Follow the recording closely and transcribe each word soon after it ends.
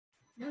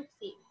Let's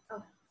see.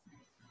 Oh.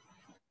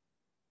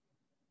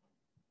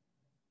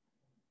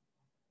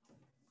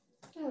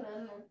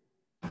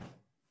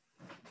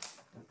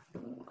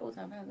 Cô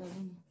giáo nào rồi?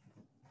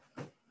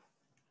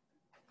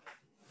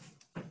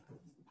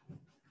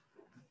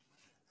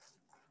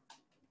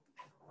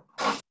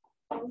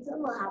 Con sữa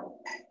vừa học.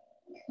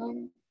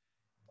 Không.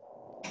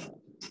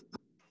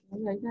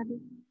 Lấy ra đi.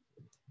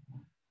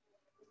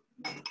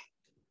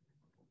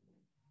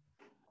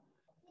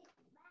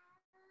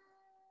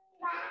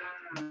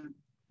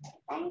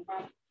 Ban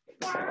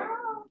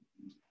cháu.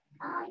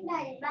 Con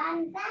đẩy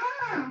ban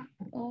ra.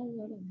 Ôi,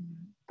 rồi.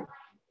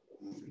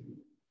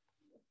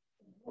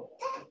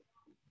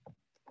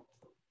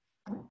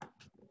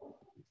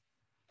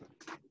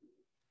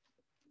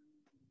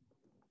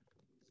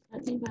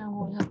 Đi vào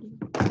ngồi học đi.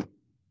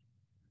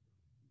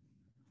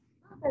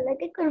 Phải lấy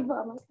cái con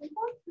vợ mà không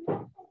tốt.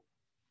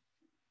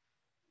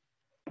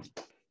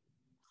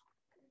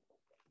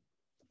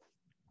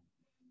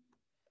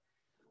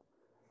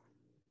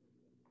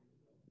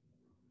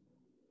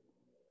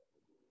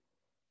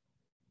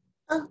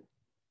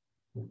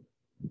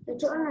 Cái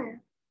chỗ này.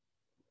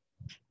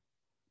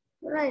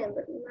 Chỗ này là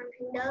vẫn màn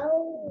hình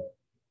đâu.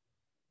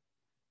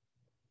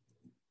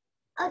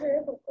 Rồi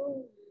đấy của cô.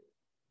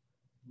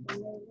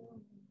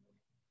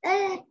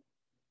 Đây.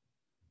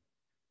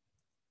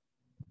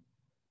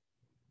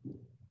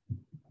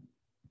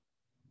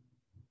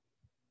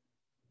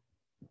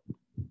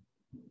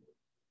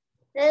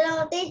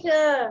 Hello,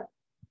 teacher.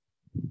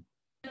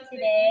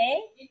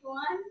 Today.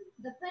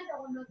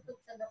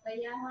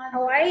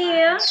 How are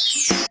you?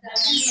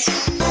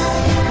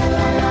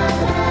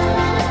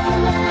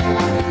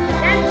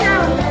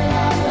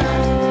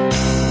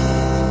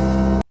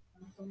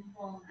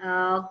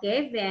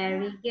 Okay,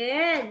 very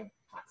good.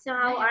 So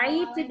how are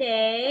you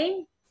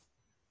today?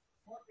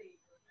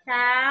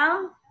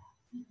 How?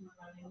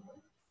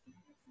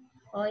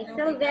 Oh, it's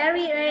still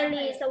very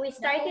early. So we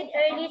started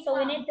early, so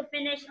we need to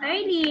finish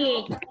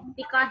early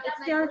because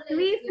it's still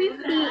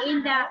 3:50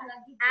 in the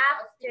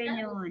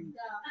afternoon.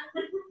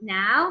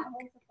 Now,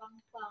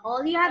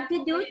 all you have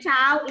to do,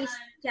 Chow, is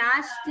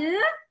just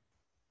to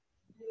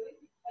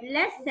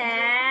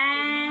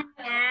listen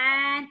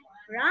and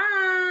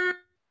run.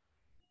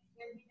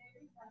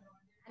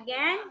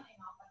 Again,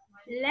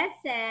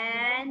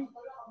 listen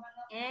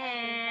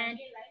and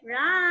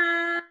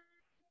run.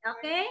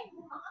 Okay?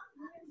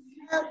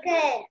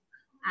 Okay.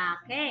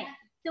 Okay.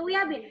 So we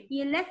have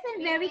you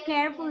listen very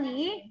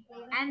carefully,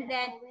 and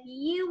then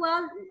you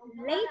will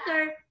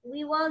later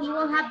you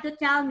will have to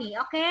tell me.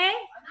 Okay?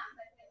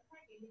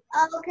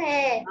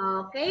 Okay.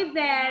 Okay.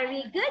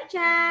 Very good,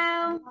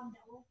 Chow.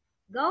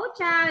 Go,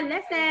 Chow.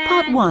 Listen.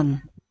 Part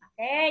 1.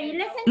 Okay. You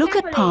listen Look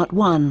carefully. at part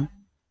 1.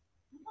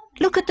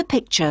 Look at the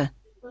picture.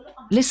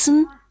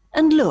 Listen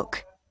and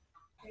look.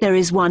 There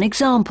is one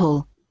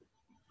example.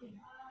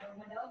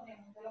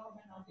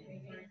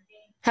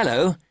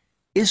 Hello.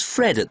 Is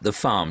Fred at the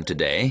farm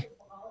today?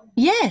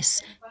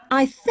 Yes,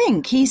 I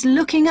think he's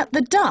looking at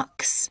the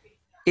ducks.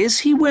 Is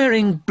he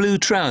wearing blue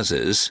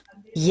trousers?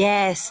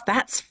 Yes,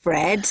 that's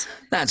Fred.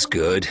 That's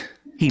good.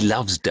 He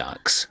loves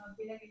ducks.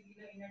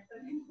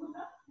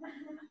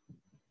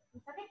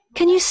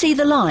 Can you see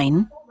the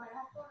line?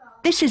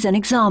 This is an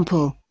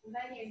example.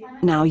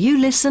 Now you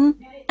listen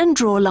and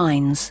draw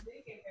lines.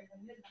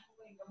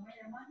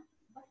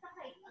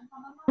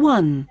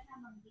 1.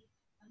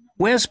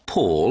 Where's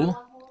Paul?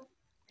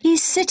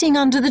 He's sitting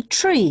under the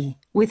tree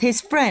with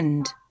his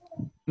friend.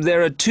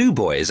 There are 2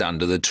 boys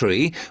under the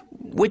tree.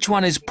 Which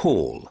one is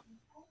Paul?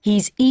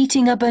 He's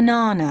eating a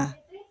banana.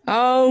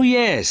 Oh,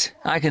 yes.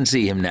 I can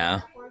see him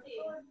now.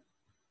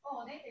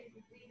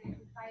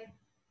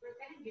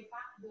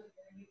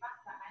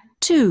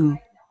 2.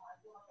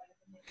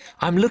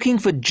 I'm looking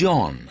for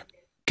John.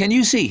 Can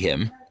you see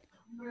him?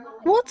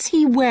 What's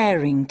he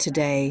wearing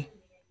today?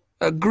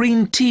 A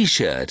green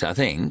T-shirt, I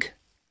think.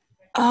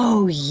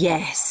 Oh,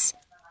 yes.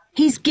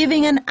 He's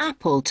giving an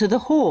apple to the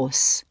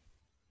horse.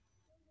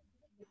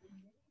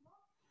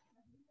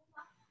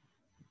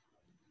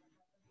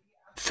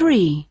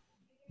 3.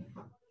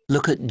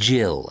 Look at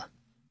Jill.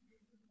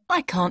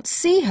 I can't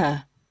see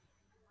her.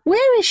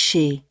 Where is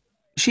she?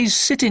 She's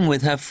sitting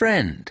with her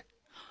friend.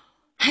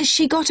 Has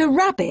she got a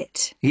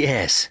rabbit?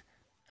 Yes,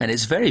 and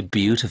it's very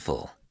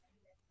beautiful.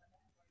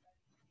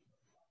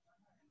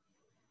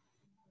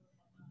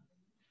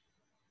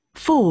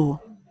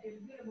 4.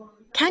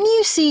 Can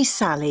you see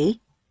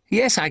Sally?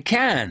 Yes, I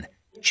can.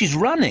 She's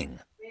running.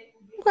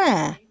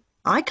 Where?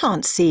 I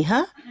can't see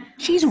her.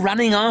 She's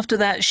running after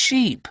that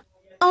sheep.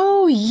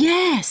 Oh,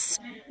 yes,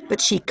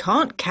 but she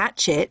can't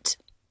catch it.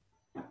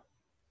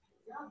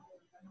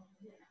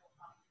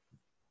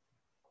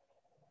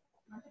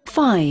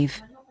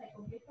 5.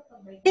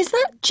 Is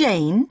that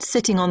Jane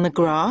sitting on the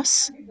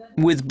grass?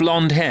 With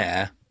blonde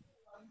hair.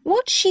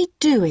 What's she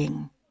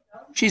doing?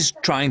 She's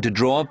trying to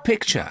draw a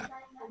picture.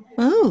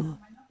 Oh,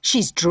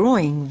 she's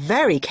drawing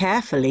very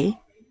carefully.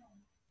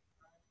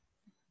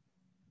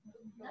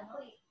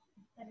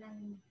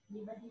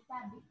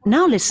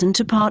 Now listen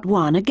to part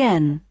 1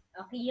 again.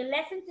 Okay, you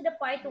listen to the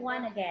part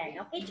 1 again.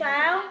 Okay,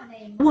 child?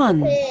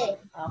 1.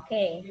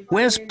 Okay.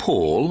 Where's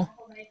Paul?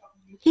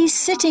 He's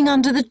sitting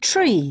under the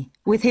tree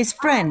with his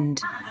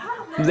friend.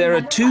 There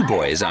are 2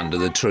 boys under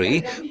the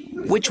tree.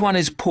 Which one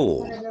is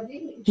Paul?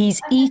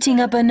 He's eating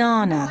a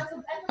banana.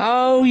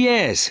 Oh,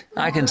 yes,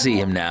 I can see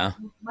him now.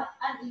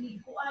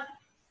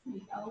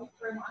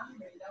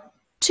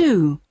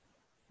 2.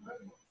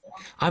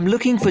 I'm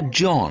looking for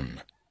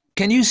John.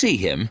 Can you see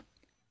him?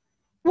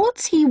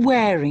 What's he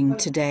wearing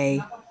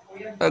today?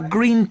 A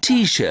green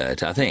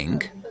t-shirt, I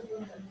think.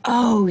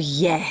 Oh,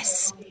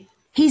 yes.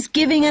 He's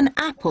giving an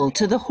apple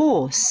to the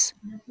horse.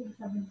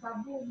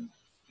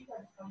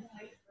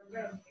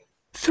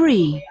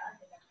 3.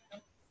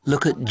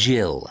 Look at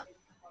Jill.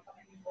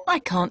 I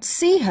can't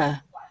see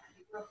her.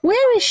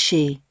 Where is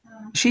she?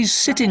 She's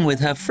sitting with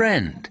her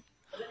friend.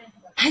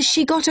 Has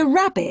she got a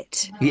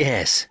rabbit?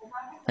 Yes,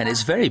 and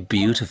it's very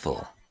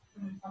beautiful.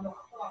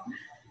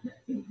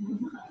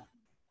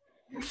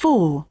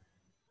 4.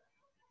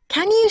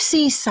 Can you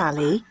see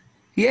Sally?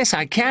 Yes,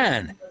 I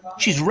can.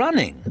 She's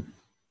running.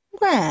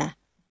 Where?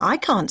 I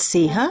can't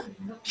see her.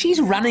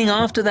 She's running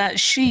after that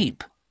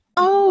sheep.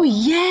 Oh,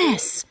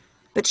 yes,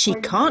 but she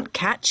can't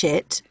catch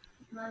it.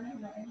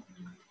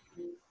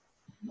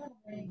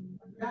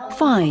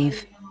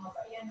 5.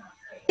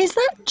 Is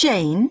that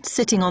Jane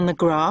sitting on the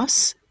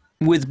grass?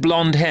 With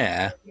blonde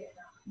hair.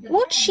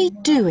 What's she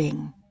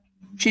doing?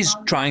 She's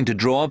trying to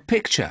draw a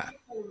picture.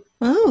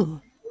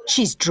 Oh,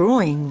 she's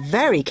drawing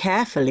very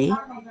carefully.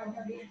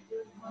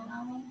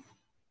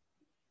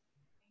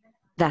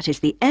 That is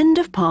the end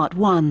of part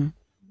 1.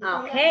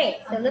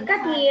 Okay, so look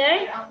at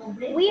here.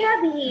 We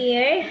have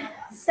here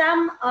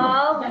some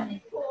of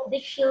the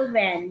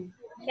children.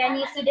 Can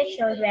you see the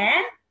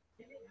children?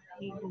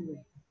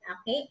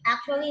 Okay,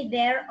 actually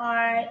there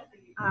are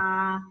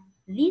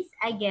this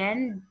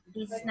again.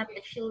 This is not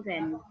the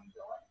children.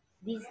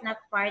 This is not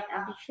part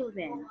of the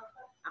children.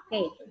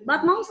 Okay,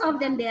 but most of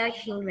them, they are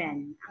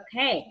children.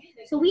 Okay,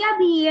 so we have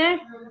here,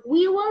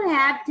 we will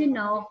have to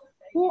know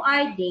who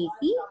are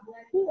Daisy,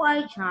 who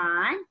are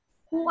John,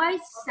 who are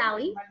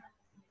Sally,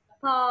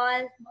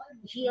 Paul,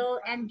 Jill,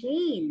 and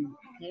Jane.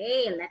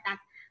 Okay, let us.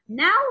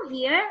 Now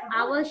here,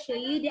 I will show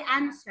you the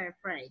answer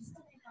first.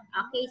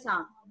 Okay,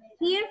 so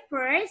here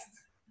first,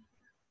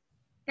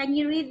 can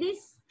you read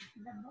this?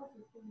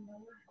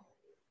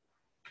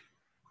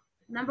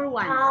 Number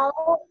 1.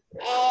 Paul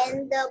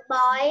and the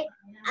boy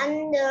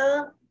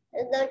under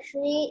the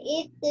tree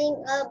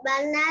eating a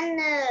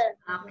banana.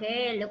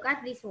 Okay, look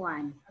at this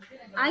one.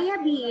 I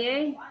have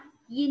here,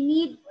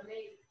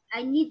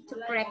 I need to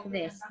correct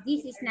this.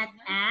 This is not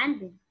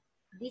and.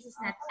 This is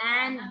not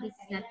and. This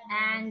is not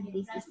and.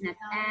 This is not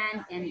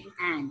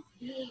and.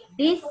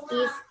 This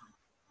is.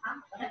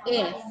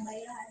 Okay.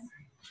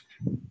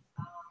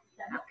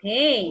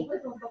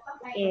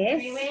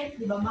 Is.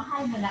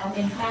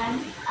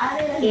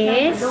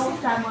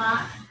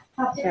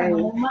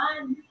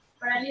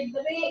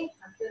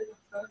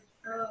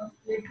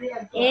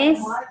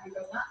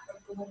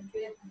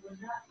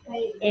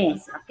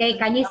 Is. Okay,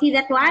 can you see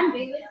that one?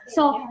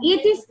 So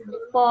it is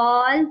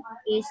Paul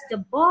is the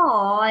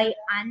boy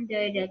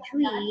under the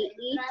tree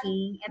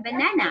eating a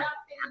banana.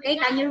 Okay,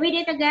 can you read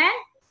it again?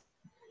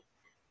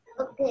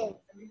 Okay.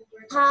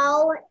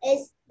 Paul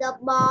is the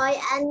boy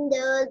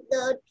under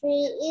the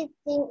tree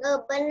eating a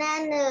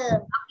banana.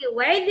 Okay,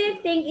 where do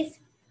you think is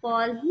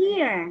Paul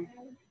here?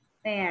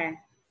 Where?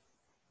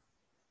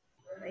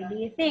 Where do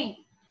you think?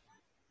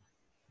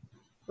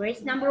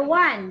 Where's number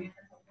 1?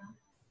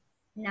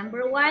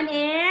 Number 1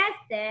 is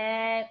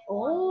that,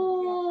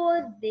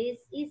 oh, this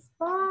is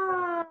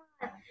Paul.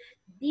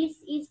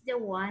 This is the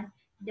one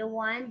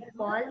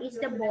Paul is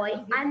the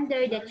boy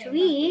under the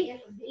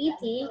tree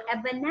eating a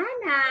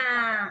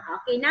banana.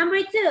 Okay,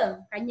 number 2.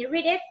 Can you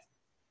read it?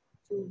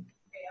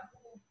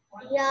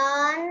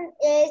 John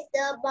is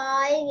the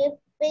boy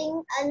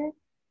giving an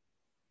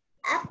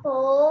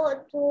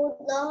apple to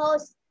the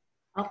horse.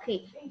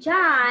 Okay,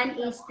 John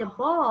is the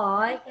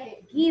boy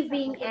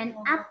giving an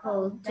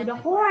apple to the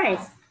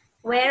horse.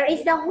 Where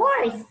is the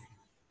horse?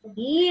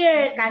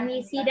 Here, can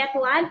you see that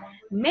one?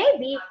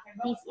 Maybe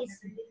this is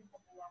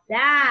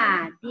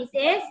that. This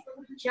is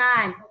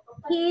John.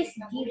 He is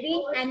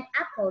giving an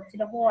apple to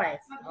the horse.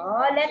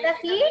 Oh, let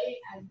us see.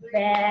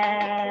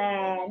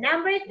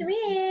 Number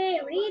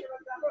 3, read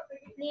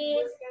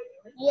please.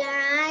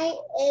 Jai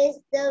is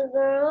the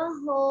girl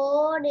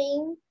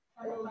holding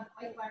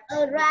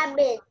a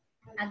rabbit.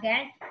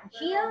 Again,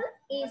 Jill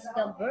is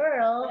the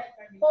girl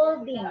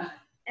holding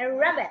a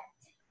rabbit.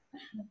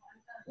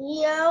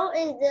 Jill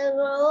is the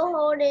girl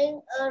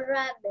holding a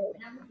rabbit.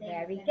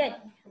 Very good.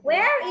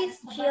 Where is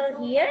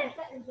Jill here?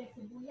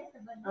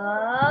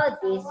 Oh,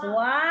 this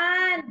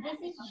one. This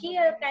is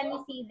Jill. Can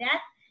you see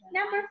that?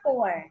 Number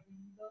 4.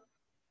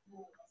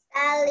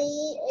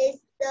 Sally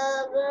is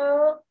the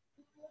girl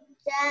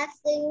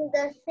chasing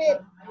the sheep.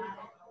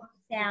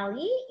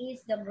 Sally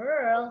is the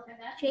girl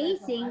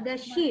chasing the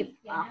sheep.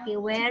 Okay,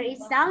 where is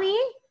Sally?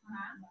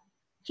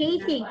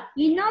 Chasing.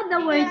 You know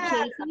the word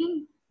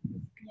chasing?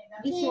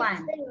 This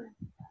one.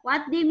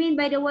 What do you mean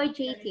by the word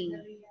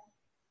chasing?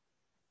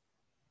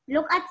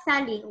 Look at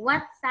Sally.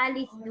 What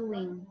Sally is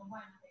doing?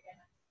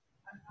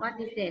 What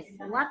is this?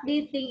 What do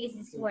you think is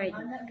this word?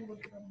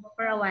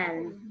 For a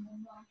while.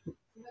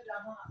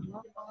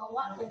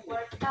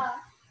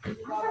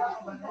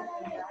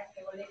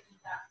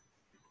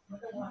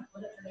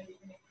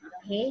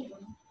 Okay.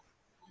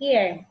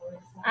 Here,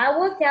 I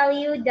will tell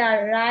you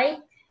the right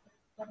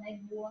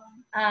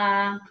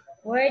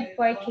word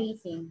for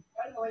chasing.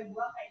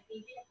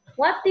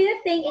 What do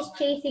you think is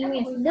chasing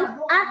means? Look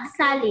at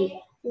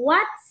Sally.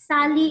 What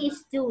Sally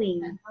is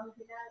doing?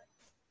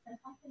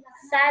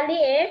 Sally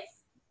is?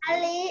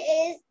 Sally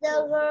is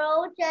the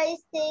girl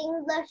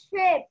chasing the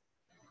sheep.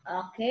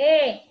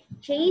 Okay.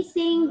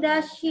 Chasing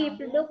the sheep.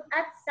 Look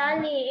at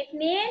Sally. It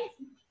means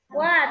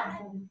what?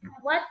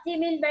 What do you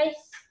mean by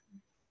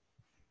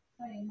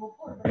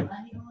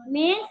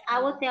means? I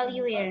will tell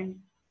you here.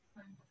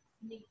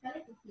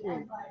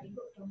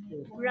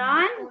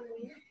 Run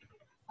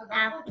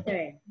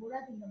after.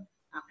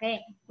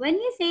 Okay. When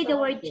you say the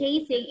word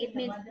chasing, it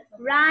means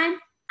run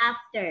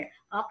after.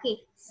 Okay.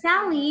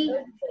 Sally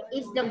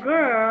is the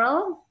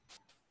girl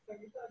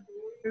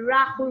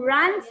who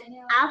runs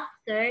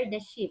after the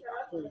sheep.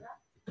 Okay.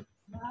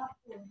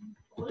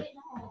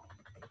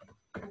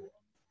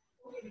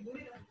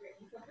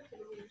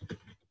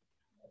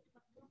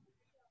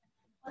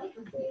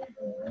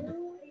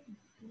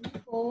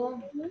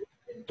 Oh.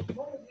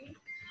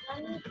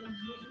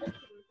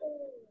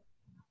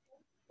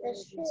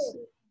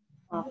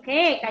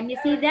 Okay, can you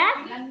see that?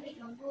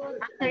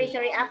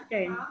 Sorry,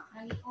 after.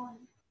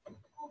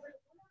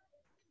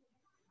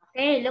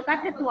 Okay, look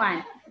at that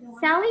one.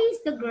 Sally is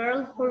the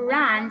girl who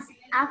runs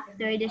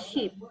after the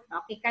sheep.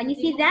 Okay, can you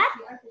see that?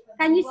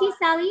 Can you see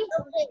Sally?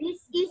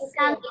 This is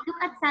Sally.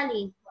 Look at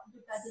Sally.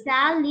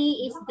 Sally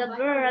is the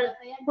girl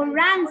who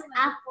runs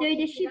after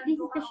the sheep. This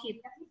is the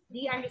sheep. Do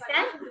you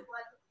understand?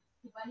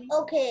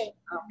 Okay.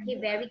 Okay,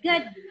 very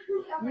good.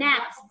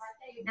 Next.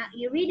 Now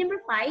you read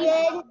number 5.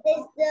 Jane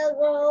is the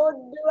girl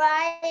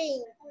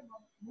drawing.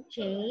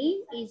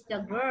 Jane is the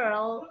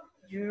girl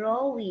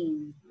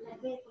drawing.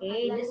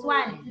 Okay, this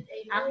one.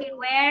 Okay,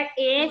 where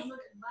is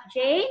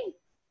Jane?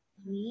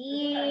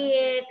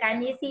 Here.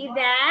 Can you see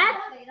that?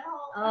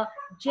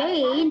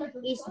 Jane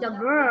is the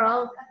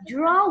girl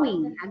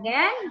drawing.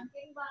 Again.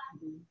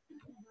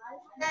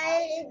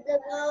 Jane is the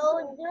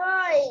girl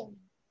drawing.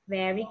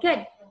 Very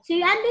good. So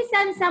you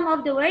understand some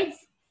of the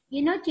words?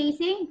 You know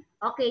chasing?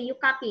 Okay, you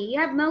copy. You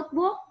have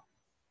notebook?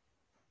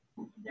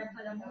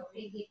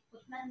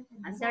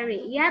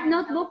 Sorry. You have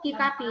notebook, you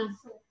copy.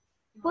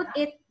 Put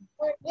it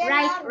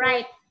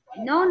right.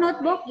 No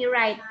notebook, you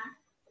write.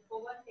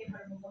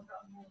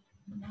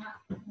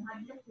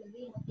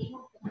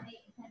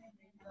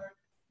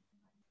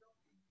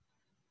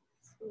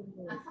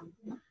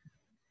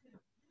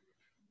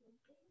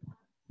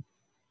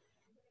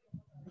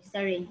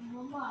 Sorry.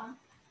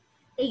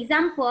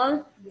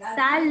 Example,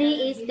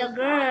 Sally is the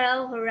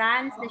girl who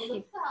runs the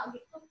ship.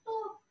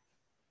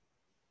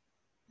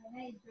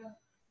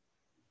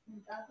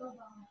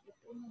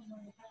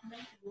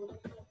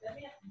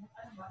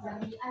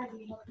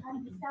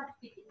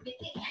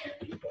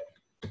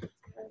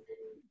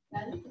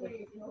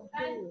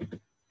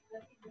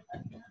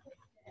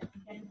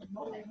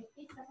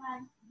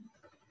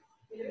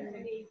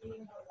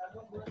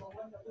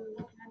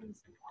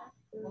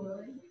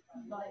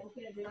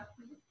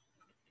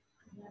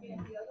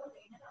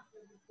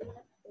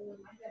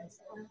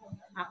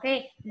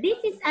 Okay, this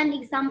is an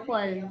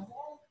example.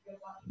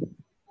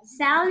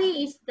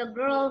 Sally is the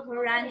girl who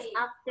runs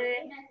after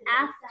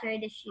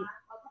the sheep.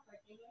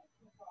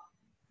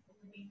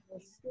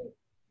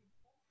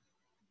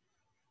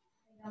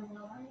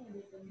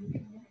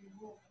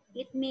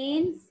 It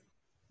means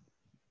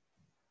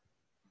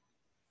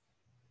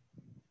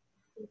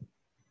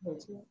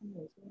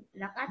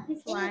look at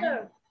this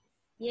one.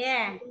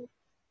 Yeah.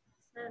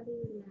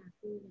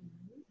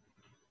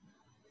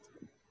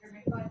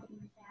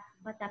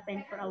 What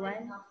happened for a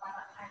while?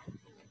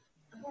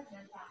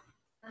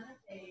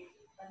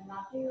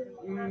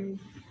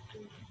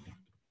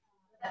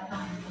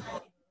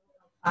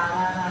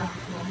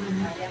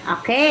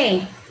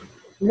 Okay.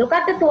 Look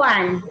at that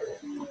one.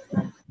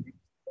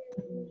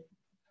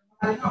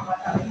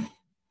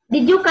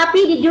 Did you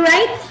copy? Did you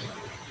write?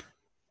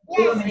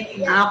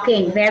 Yes.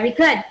 Okay, very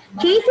good.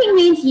 Chasing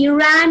means you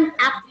run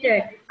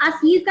after. As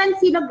you can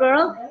see the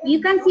girl,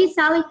 you can see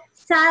Sally.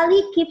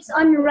 Sally keeps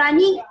on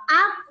running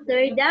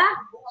after the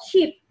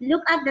sheep.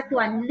 Look at that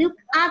one. Look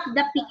at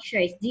the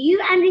pictures. Do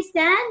you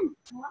understand?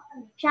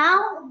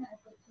 Ciao?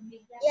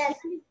 Yes.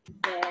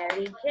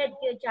 Very good.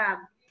 Good job.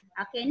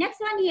 Okay, next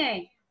one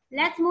here.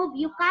 Let's move.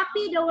 You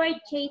copy the word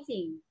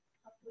chasing.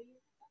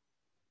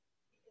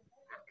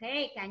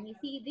 Okay, can you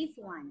see this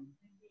one?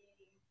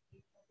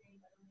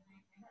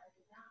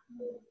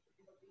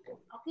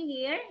 Okay,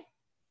 here.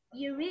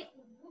 You read.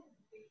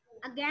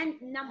 Again,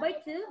 number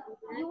 2,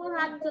 you will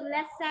have to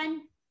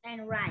listen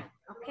and write.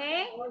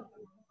 Okay?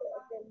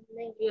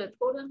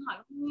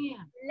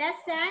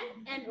 Listen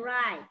and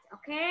write.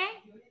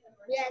 Okay?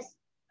 Yes.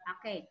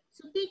 Okay,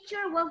 so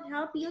teacher will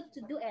help you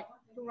to do it,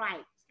 to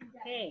write.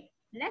 Okay,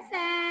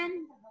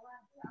 lesson.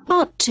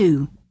 Part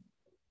 2.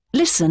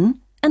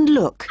 Listen and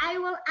look. I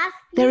will ask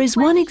you There is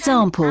one question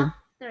example.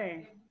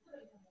 after.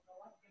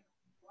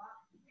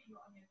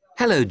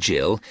 Hello,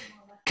 Jill.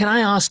 Can I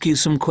ask you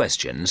some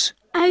questions?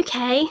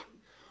 Okay.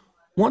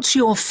 What's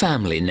your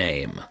family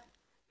name?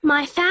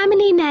 My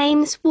family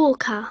name's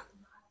Walker.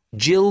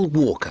 Jill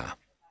Walker.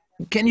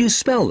 Can you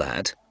spell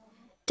that?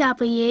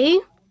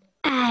 W-A-L-K-E-R.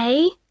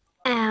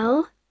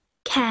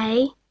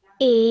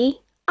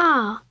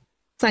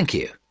 Thank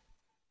you.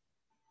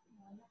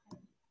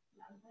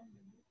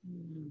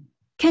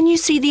 Can you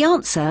see the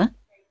answer?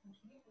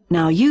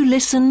 Now you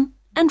listen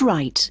and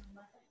write.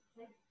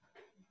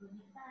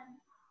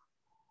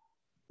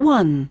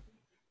 1.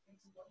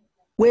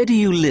 Where do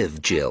you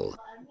live, Jill?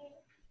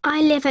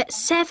 I live at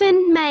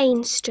 7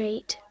 Main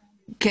Street.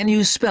 Can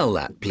you spell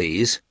that,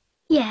 please?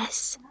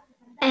 Yes.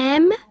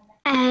 M-A-I-N.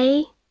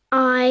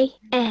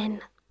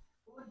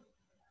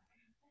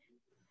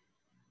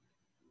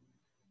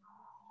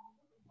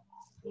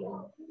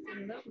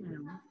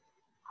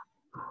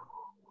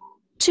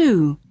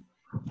 2.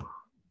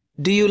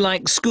 Do you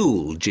like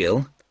school,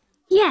 Jill?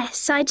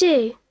 Yes, I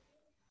do.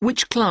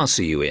 Which class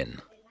are you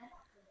in?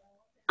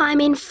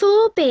 I'm in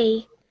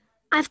 4B.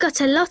 I've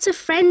got a lot of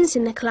friends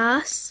in the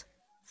class.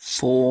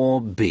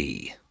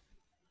 4B.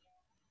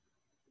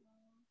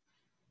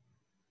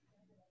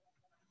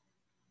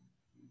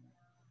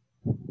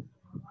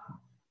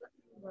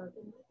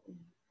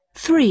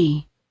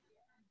 3.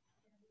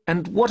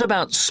 And what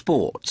about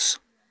sports?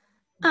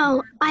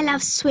 Oh, I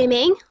love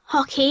swimming,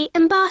 hockey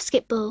and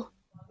basketball.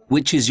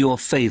 Which is your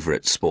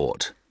favourite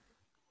sport?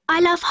 I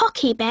love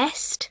hockey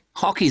best.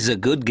 Hockey's a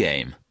good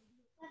game.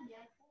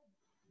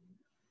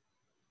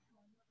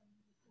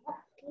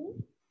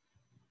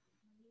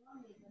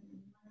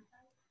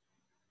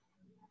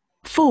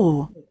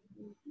 4.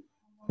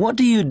 What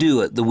do you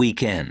do at the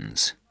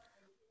weekends?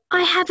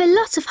 I have a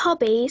lot of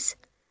hobbies,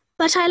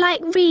 but I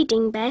like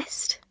reading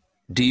best.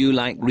 Do you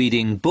like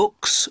reading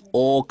books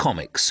or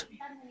comics?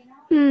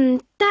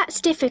 That's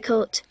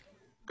difficult.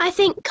 I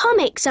think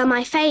comics are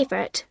my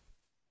favourite.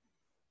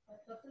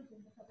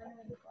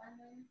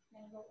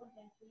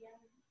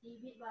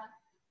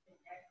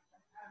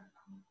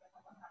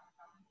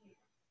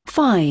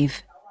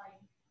 5.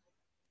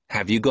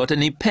 Have you got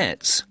any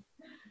pets?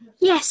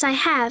 Yes, I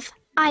have.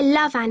 I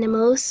love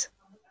animals.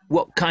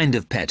 What kind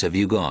of pet have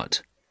you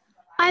got?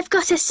 I've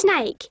got a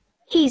snake.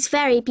 He's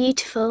very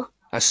beautiful.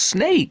 A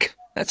snake?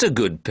 That's a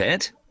good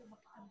pet.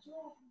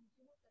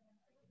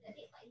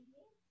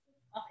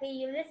 Okay,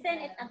 you listen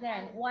it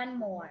again. One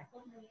more.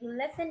 You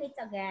listen it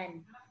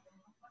again.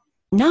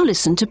 Now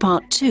listen to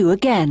part 2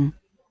 again.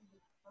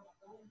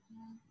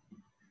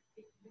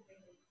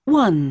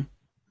 1.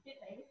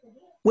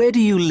 Where do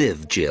you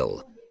live,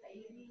 Jill?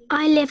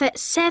 I live at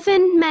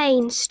 7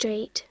 Main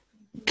Street.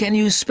 Can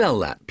you spell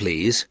that,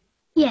 please?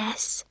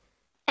 Yes.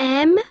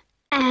 M-A-I-N.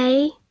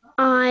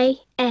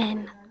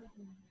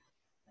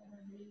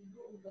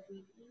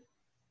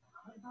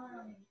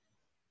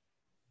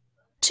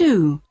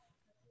 2.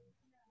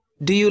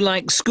 Do you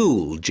like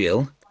school,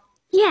 Jill?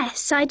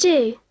 Yes, I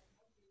do.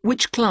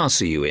 Which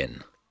class are you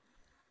in?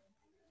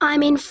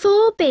 I'm in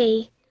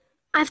 4B.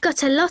 I've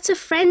got a lot of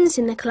friends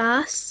in the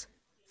class.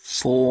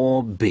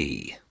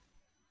 4B.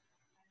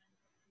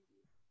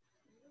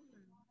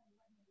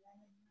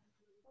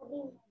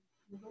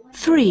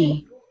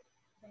 3.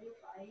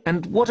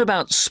 And what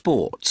about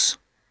sports?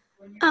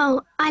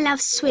 Oh, I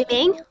love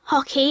swimming,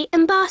 hockey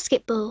and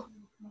basketball.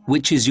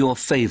 Which is your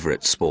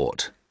favourite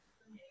sport?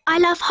 I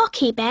love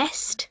hockey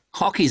best.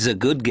 Hockey's a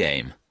good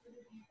game.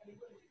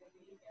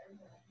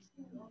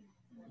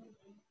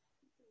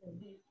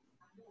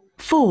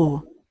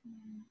 4.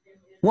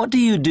 What do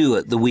you do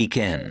at the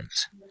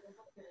weekends?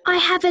 I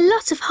have a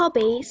lot of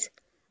hobbies,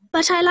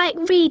 but I like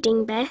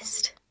reading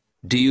best.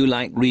 Do you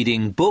like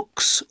reading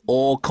books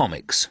or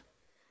comics?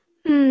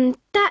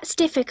 That's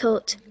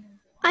difficult.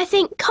 I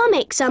think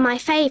comics are my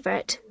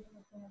favourite.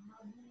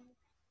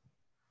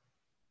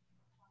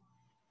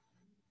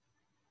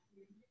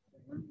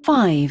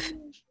 5.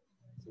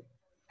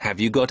 Have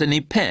you got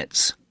any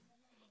pets?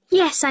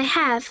 Yes, I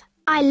have.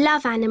 I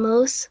love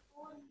animals.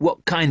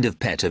 What kind of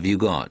pet have you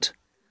got?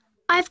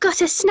 I've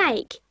got a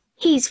snake.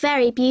 He's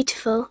very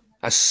beautiful.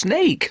 A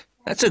snake?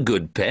 That's a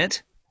good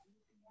pet.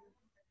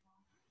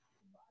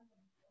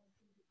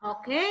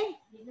 Okay?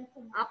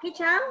 Okay,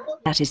 child?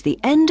 That is the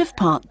end of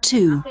part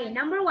 2. Okay,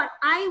 number 1,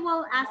 I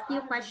will ask you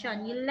a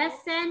question. You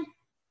listen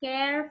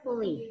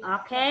carefully,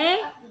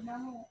 okay?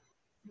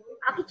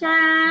 Okay,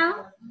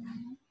 child?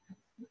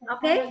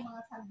 Okay?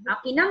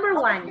 Okay, number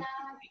 1.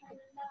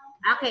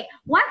 Okay,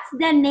 what's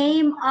the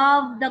name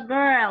of the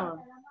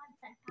girl?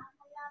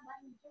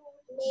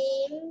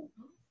 Name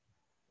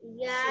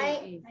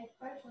Yai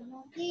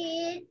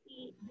is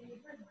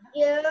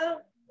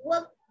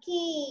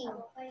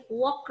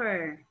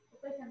Walker.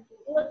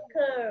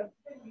 Walker.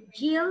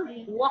 Jill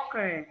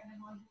Walker.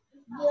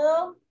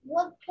 Your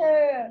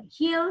Walker.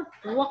 Jill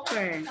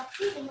Walker.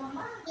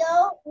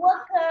 Joe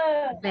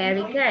Walker.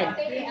 Very good.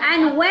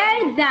 And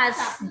where does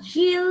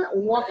Jill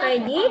Walker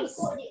lives?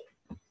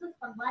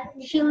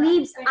 She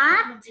lives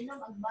at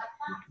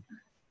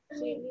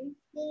He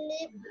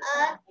lives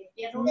at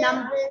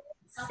number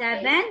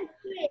 7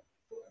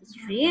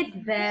 Street.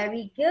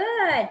 Very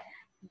good.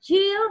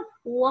 Jill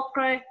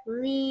Walker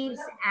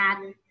lives at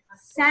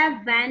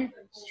 7th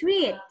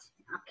Street.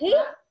 Okay?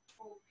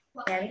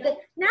 Very good.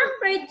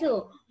 Number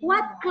 2.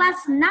 What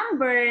class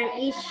number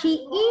is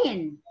she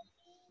in?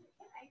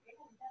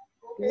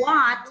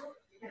 What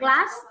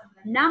class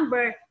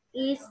number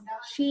is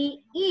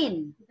she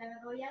in?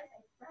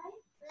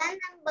 Class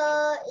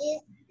number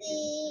is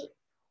the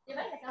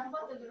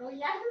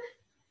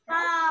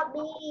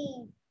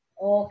Barbie.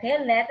 Okay,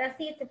 let us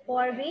see it's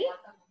 4B.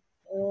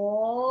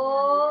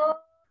 Oh,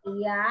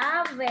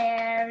 yeah,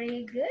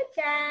 very good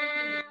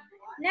job.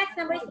 Next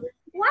number is,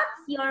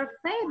 what's your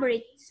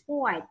favorite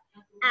sport?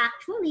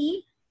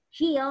 Actually,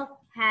 Jill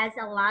has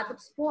a lot of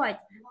sports,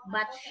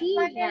 but she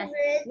has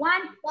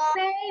one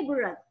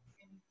favorite.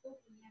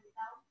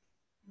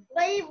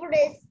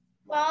 Favorite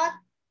sport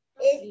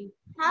is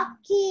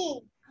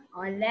hockey.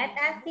 Oh, let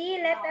us see.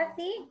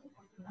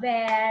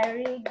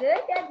 Very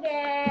good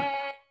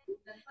again.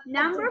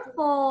 Number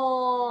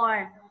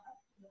 4.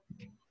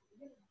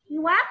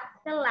 What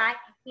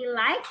he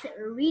likes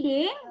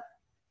reading?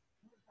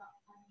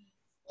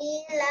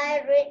 He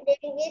likes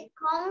reading his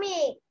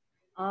comic.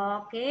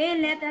 Okay,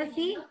 let us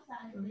see.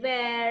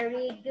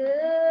 Very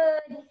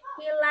good.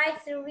 He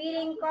likes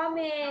reading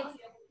comics.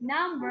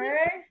 Number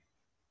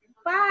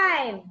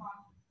 5.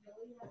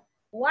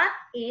 What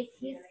is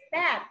his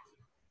pet?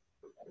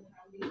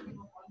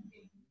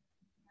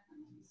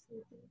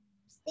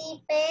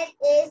 The pet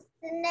is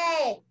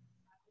snake.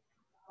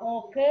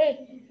 Okay,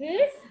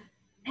 his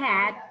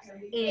pet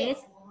is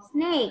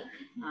snake.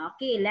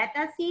 Okay, let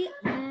us see.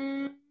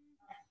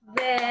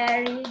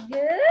 Very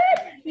good.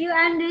 You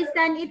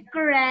understand it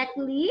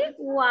correctly.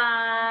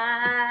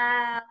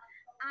 Wow.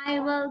 I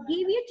will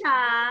give you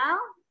child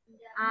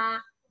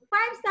 5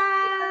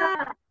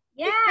 stars.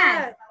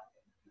 Yes.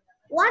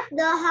 What's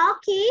the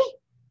hockey?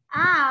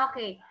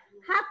 Okay.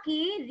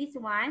 Hockey, this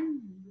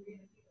one.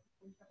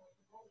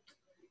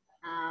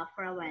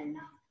 For a while.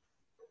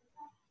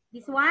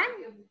 This one?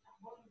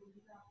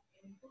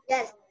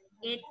 Yes.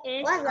 It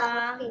is What's the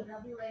hockey?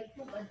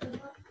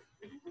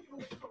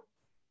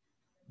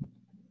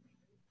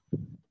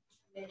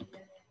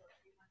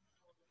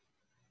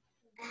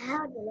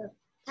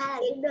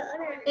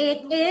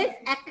 It is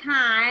a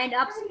kind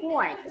of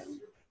sport.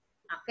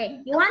 Okay.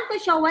 You want to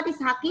show what is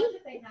hockey?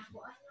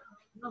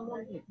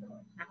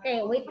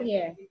 Okay, wait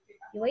here.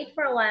 You wait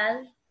for a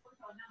while.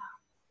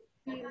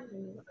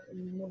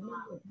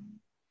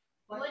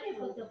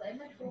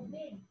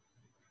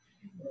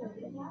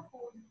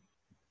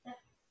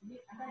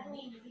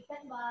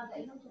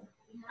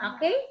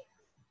 Okay.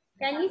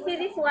 Can you see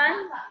this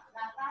one?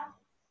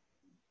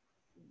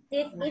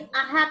 This is a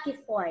hockey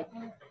sport.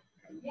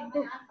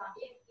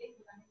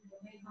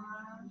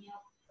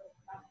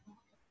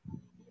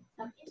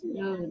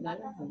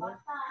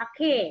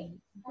 Okay.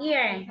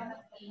 Here.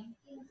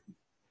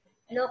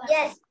 Look.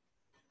 Yes.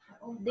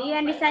 Do you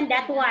understand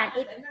that one?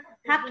 It's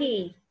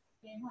hockey.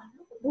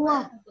 You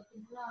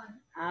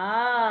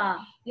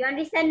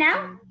understand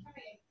now?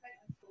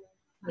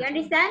 You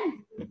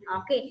understand?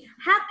 Okay.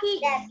 Hockey,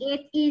 yes.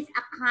 It is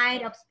a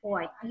kind of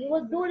sport. You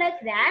will do like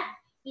that.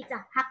 It's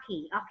a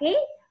hockey. Okay?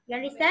 You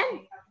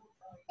understand?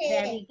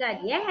 Very good.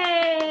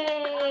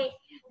 Yay!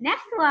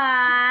 Next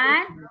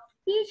one.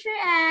 Teacher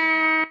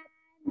Anne.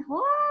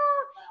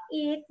 Oh,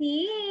 it's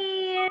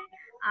here.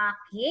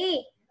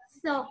 Okay.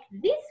 So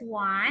this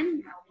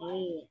one,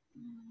 okay.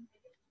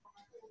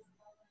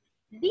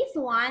 This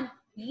one,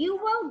 you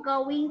will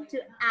going to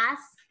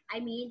ask,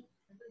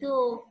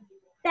 to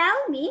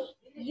tell me,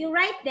 you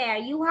write there,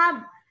 you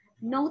have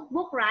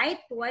notebook, right?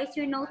 Where's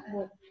your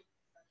notebook?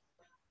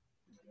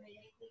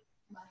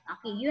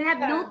 Okay, you have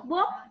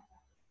notebook?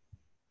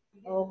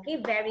 Okay,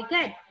 very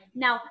good.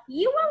 Now,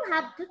 you will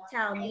have to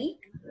tell me,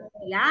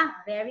 yeah,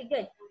 very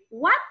good.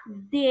 What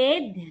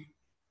did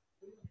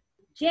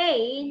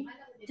Jane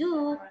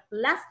do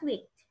last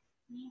week?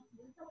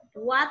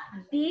 What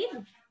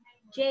did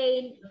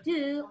Jane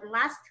do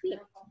last week?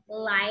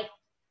 Like,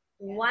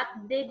 what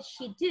did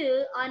she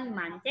do on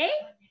Monday,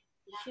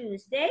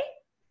 Tuesday,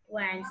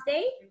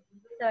 Wednesday,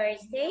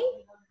 Thursday,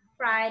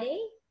 Friday,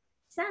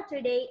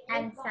 Saturday,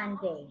 and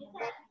Sunday?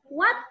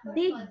 What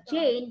did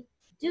Jane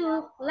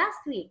do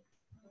last week?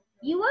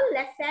 You will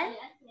listen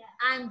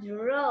and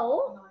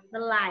draw the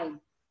line.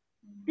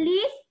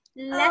 Please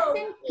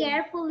listen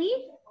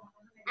carefully,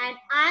 and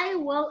I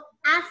will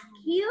ask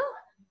you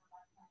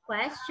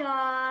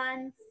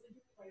questions.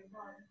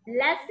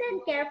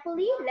 Listen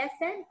carefully,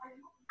 listen.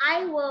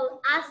 I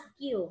will ask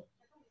you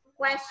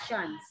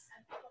questions.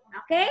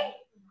 Okay?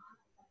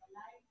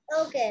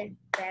 Okay.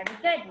 Very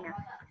good. Now,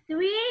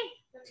 3,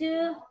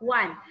 2,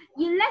 1.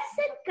 You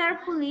listen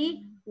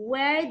carefully.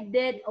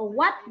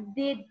 What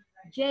did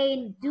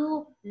Jane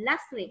do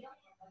last week?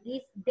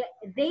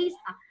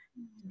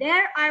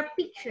 There are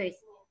pictures.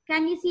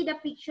 Can you see the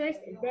pictures?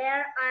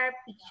 There are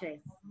pictures.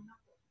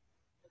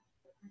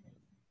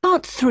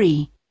 Part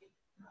 3.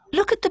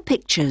 Look at the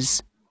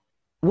pictures.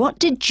 What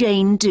did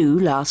Jane do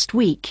last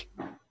week?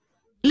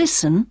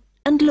 Listen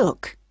and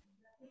look.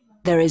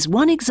 There is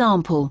one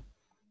example.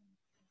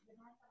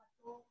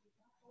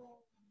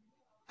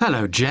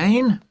 Hello,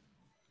 Jane.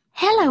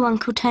 Hello,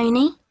 Uncle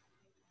Tony.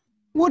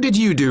 What did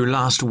you do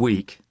last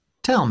week?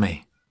 Tell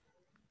me.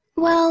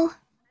 Well,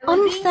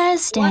 on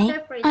Thursday,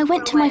 I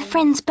went to my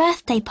friend's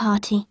birthday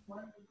party.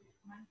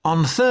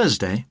 On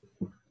Thursday?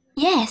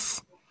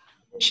 Yes,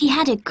 she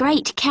had a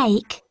great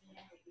cake.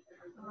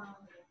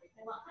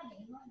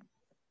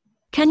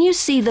 Can you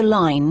see the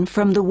line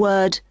from the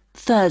word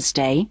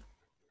Thursday?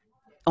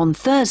 On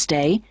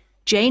Thursday,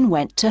 Jane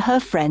went to her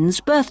friend's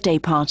birthday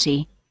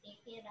party.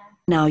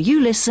 Now you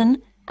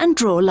listen and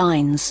draw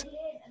lines.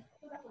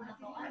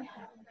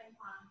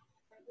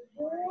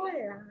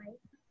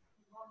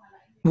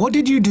 What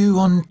did you do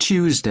on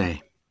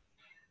Tuesday?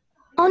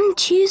 On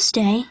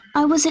Tuesday,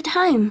 I was at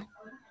home.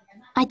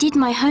 I did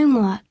my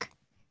homework.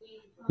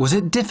 Was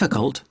it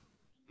difficult?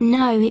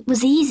 No, it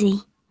was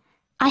easy.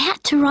 I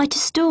had to write a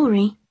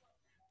story.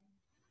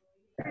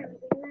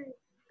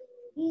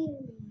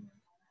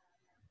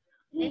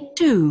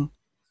 Two.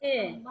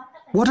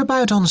 What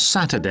about on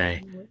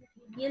Saturday?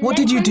 What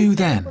did you do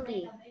then?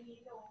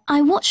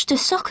 I watched a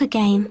soccer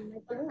game.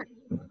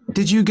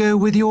 Did you go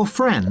with your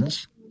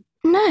friends?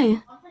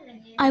 No,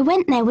 I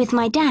went there with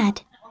my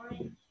dad.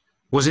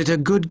 Was it a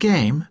good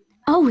game?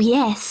 Oh,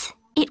 yes,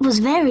 it was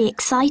very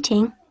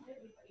exciting.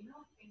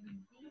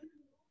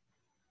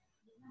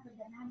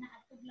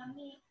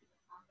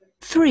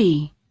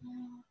 Three.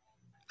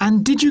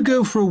 And did you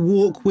go for a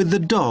walk with the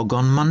dog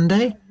on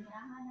Monday?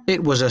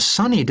 It was a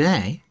sunny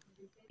day.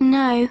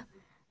 No,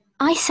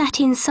 I sat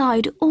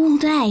inside all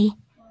day.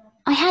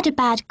 I had a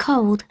bad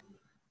cold.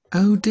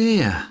 Oh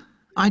dear,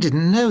 I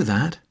didn't know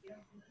that.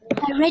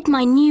 I read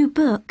my new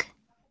book.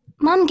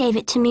 Mum gave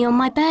it to me on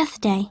my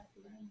birthday.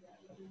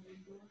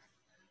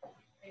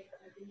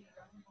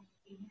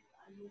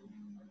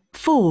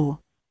 Four.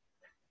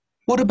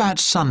 What about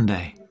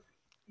Sunday?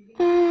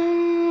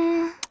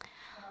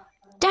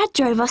 Dad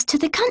drove us to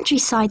the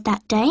countryside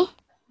that day.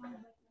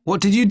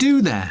 What did you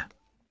do there?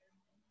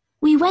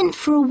 We went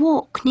for a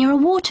walk near a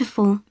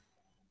waterfall.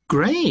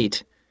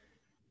 Great!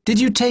 Did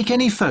you take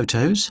any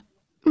photos?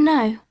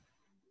 No.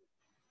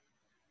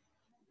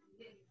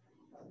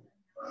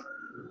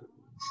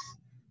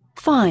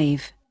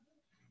 Five.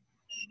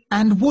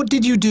 And what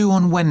did you do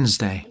on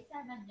Wednesday?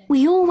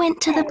 We all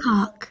went to the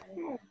park.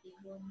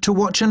 To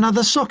watch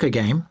another soccer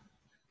game?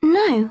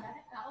 No,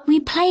 we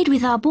played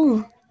with our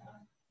ball.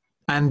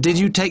 And did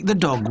you take the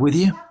dog with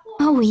you?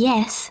 Oh,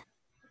 yes.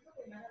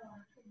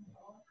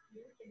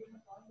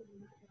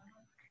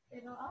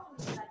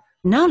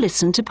 Now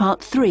listen to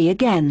part 3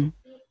 again.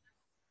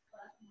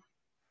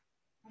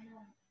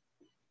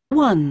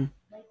 1.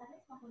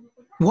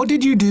 What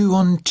did you do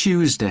on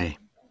Tuesday?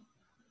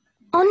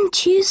 On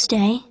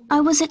Tuesday,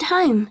 I was at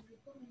home.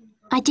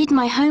 I did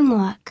my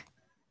homework.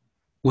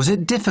 Was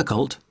it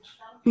difficult?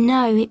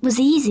 No, it was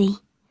easy.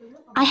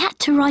 I had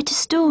to write a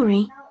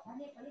story.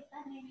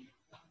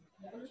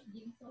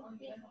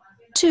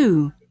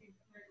 2.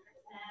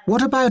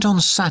 What about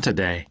on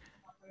Saturday?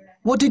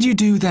 What did you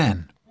do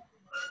then?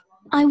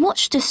 I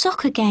watched a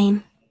soccer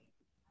game.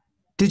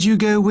 Did you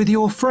go with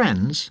your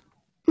friends?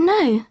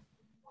 No,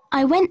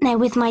 I went there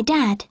with my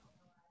dad.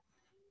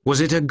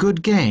 Was it a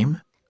good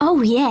game?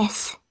 Oh,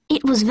 yes,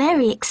 it was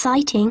very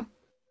exciting.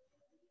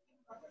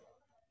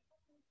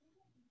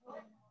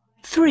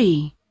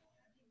 3.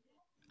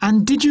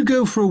 And did you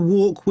go for a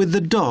walk with the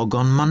dog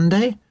on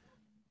Monday?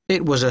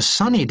 It was a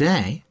sunny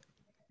day.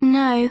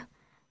 No,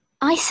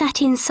 I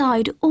sat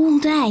inside all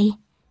day.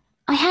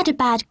 I had a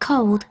bad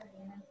cold.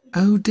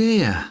 Oh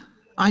dear,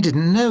 I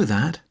didn't know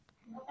that.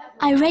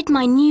 I read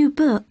my new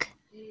book.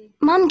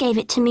 Mum gave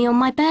it to me on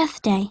my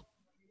birthday.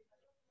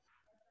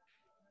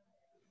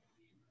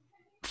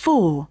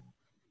 4.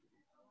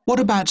 What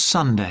about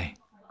Sunday?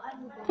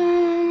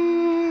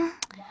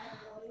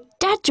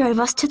 Dad drove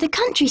us to the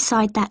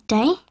countryside that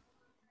day.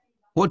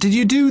 What did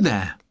you do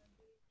there?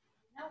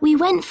 We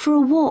went for a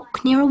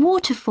walk near a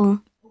waterfall.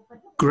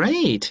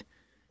 Great!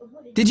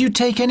 Did you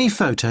take any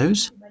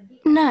photos?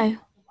 No.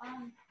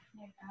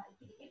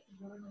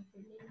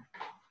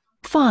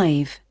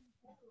 5.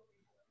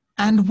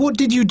 And what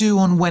did you do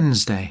on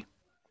Wednesday?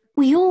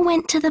 We all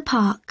went to the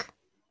park.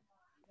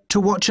 To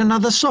watch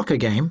another soccer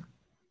game?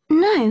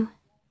 No,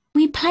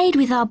 we played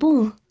with our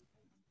ball.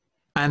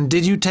 And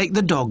did you take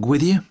the dog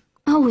with you?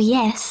 Oh,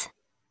 yes.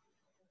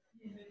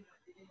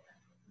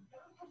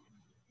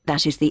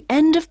 That is the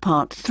end of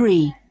part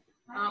 3.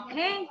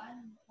 Okay.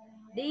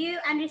 Do you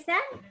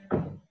understand?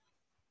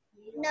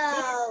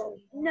 No.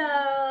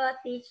 No,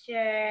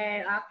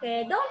 teacher.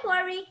 Okay, don't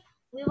worry.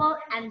 We will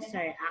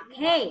answer.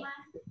 Okay.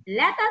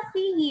 Let us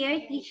see here.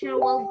 Teacher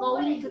will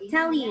going to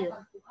tell you.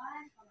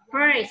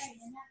 First.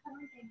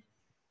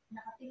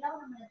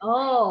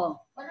 Oh,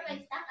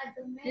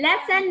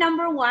 Lesson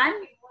number 1.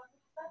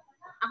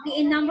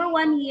 Okay, in number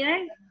 1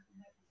 here.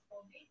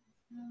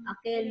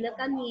 Okay, look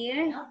on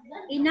here.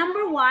 In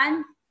number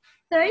 1,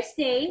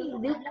 Thursday.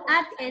 Look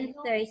at in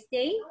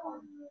Thursday.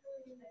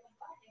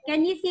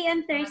 Can you see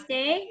on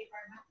Thursday?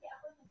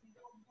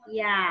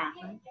 Yeah.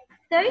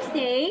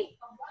 Thursday,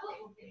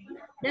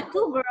 the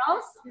 2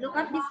 girls, look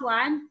at this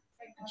one.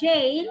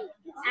 Jane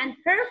and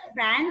her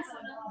friends,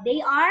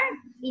 they are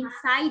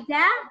inside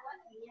the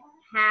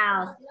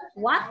house.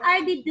 What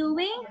are they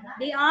doing?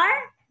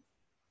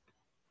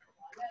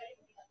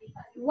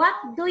 What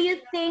do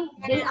you think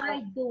they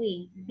are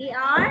doing? They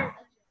are?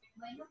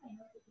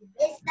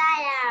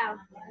 Inside out.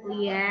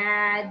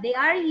 Yeah, they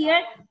are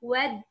here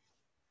with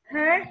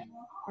her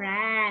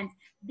friends.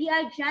 They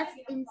are just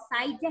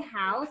inside the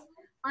house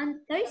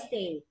on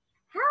Thursday.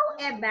 How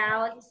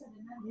about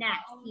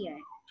next here?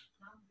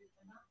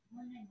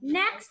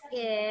 Next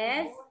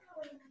is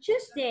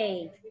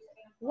Tuesday.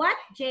 What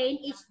Jane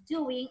is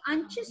doing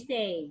on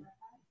Tuesday?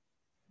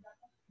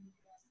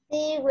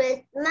 See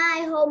with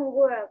my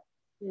homework.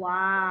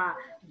 Wow,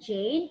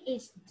 Jane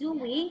is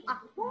doing a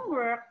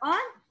homework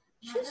on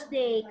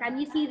Tuesday. Can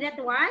you see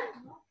that one?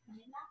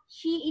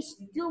 She is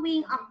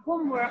doing a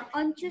homework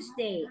on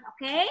Tuesday.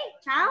 Okay,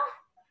 Chow?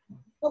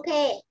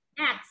 Okay.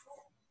 Next.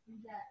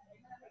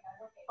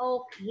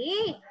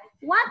 Okay,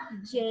 what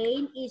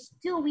Jane is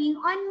doing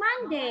on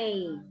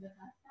Monday?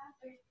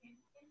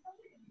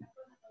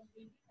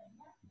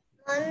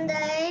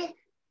 Monday,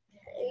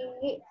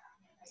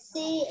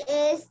 she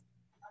is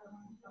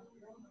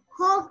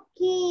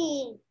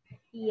hockey.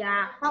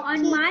 Yeah,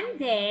 Hockey. on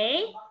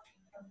Monday.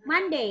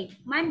 What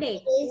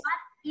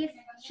is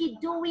she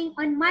doing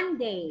on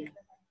Monday?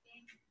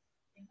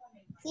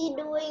 She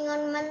doing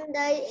on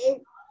Monday is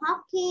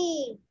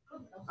hockey.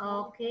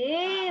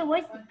 Okay,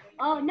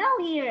 oh no,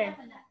 here.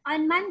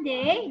 On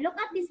Monday, look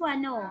at this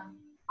one, no.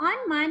 On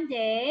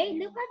Monday,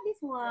 look at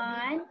this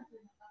one.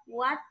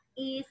 What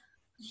is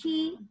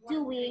she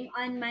doing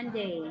on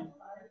Monday?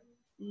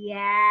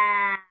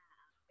 Yeah.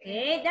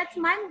 Okay, that's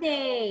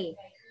Monday.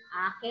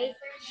 Okay,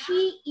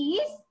 she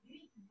is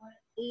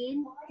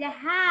in the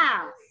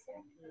house.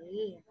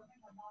 Okay.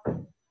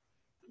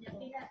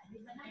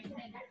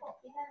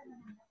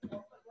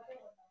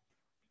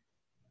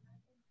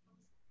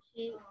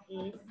 She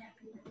is.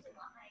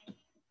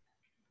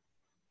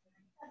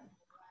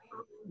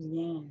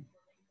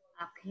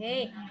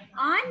 Okay.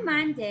 On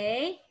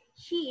Monday,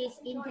 she is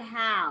in the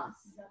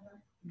house.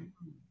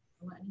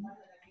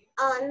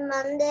 On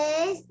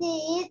Monday, she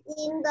is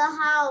in the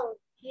house.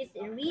 She's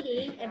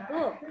reading a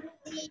book.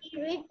 She is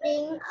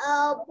reading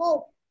a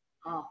book.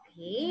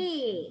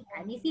 Okay.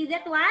 Can you see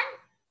that one?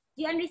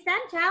 Do you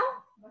understand, Chow?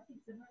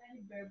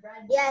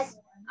 Yes.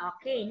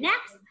 Okay.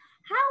 Next.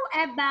 How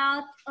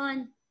about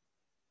on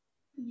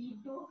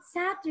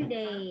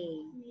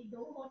Saturday?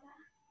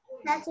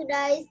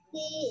 Saturday,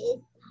 she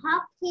is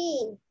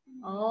hockey.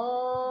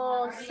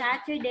 Oh,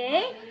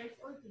 Saturday.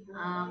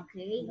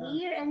 Okay,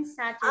 here on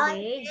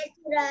Saturday. On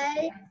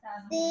Saturday,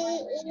 she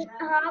is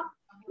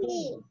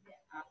hockey.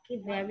 Okay,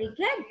 very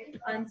good.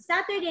 On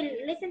Saturday,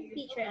 listen,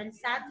 teacher. On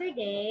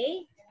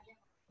Saturday,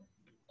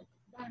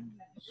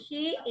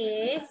 she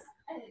is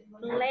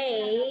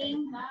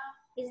playing.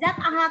 Is that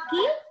a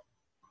hockey?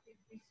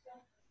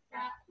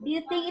 Do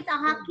you think it's a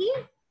hockey?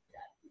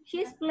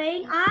 She's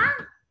playing a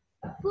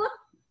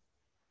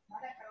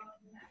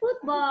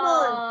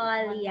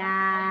football.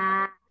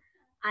 Yeah.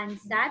 On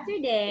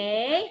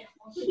Saturday,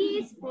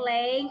 she's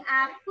playing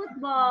a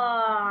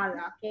football.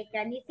 Okay,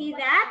 can you see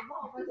that?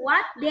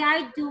 What they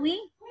are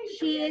doing?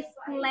 She is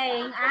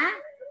playing a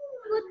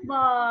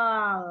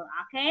football.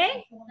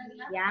 Okay?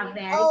 Yeah,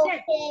 very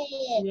good.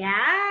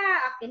 Yeah.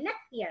 Okay,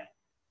 next here.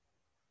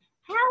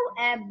 How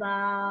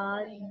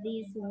about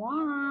this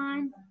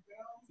one?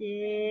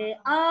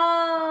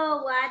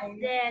 Oh, what's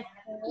this?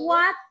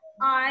 What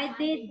are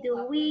they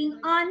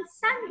doing on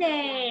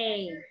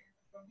Sunday?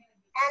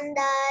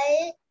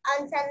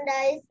 On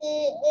Sunday, she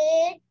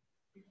is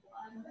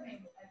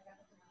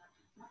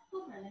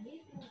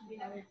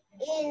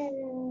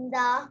in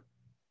the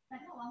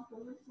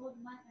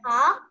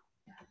house.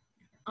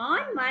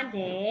 On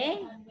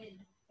Monday,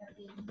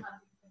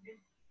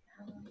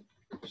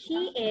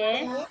 she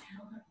is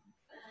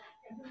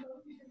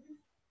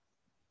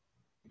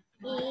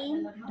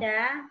in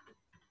the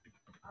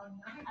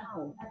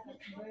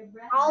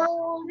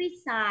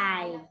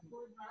countryside.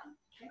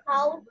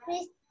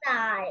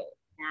 Countryside.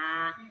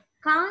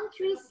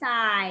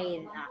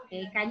 Countryside.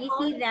 Okay, can you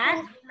see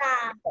that?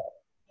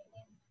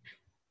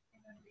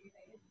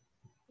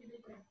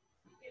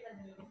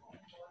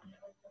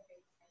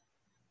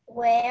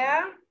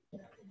 Where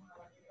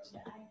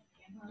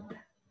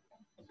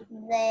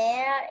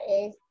there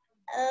is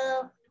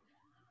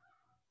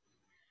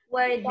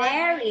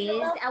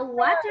a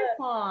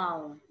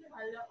waterfall.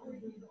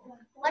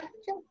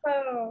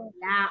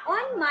 Yeah,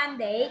 on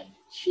Monday,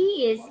 she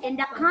is in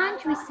the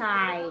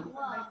countryside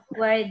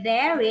where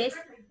there is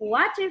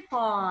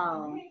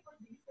waterfall.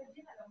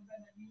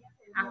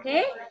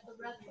 Okay?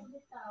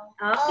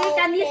 Okay,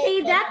 can you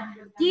see that?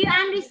 Do you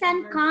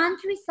understand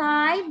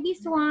countryside?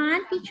 This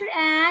one, teacher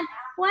Ann.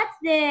 What's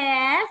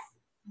this?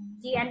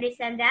 Do you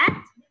understand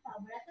that?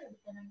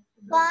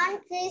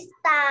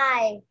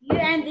 Countryside. You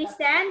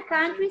understand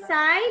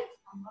countryside?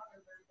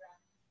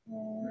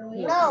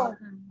 No.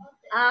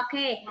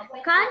 Okay.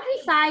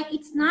 Countryside,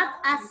 it's not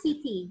a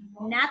city.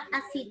 Not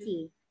a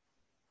city.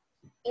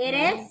 It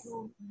is,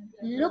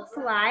 looks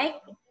like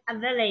a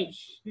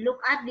village.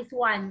 Look at this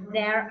one.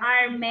 There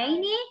are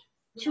many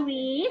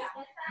trees.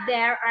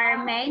 There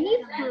are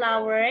many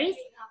flowers.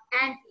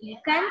 And you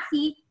can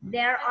see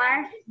there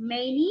are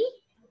many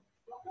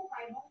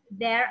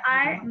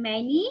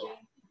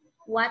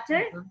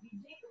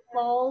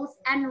waterfalls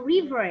and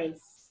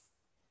rivers.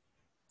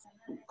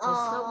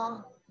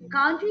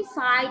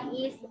 Countryside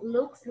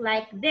looks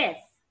like this.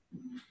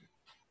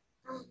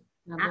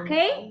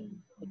 Okay?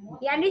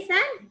 You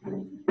understand?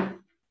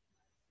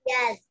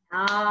 Yes.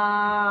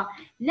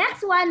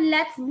 Next one,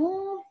 let's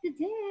move to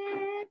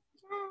this.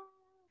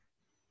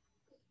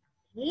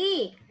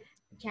 Hey,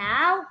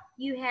 Chow,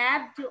 you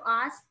have to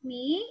ask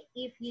me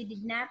if you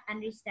did not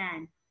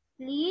understand.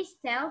 Please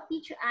tell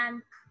teacher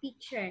and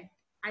teacher,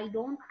 I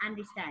don't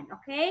understand,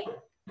 okay?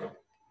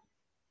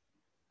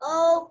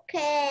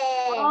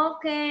 Okay.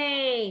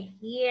 Okay,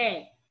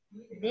 here.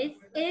 This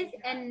is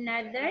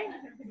another.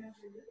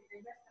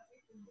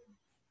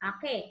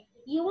 Okay,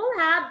 you will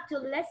have to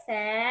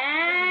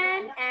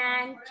listen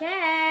and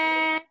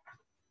check.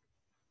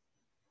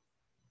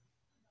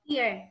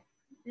 Here,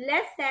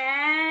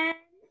 listen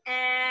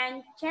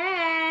and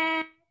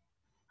check.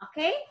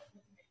 Okay?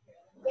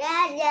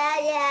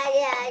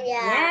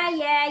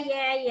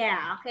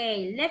 Yeah.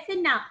 Okay,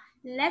 listen now.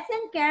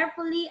 Listen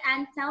carefully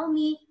and tell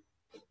me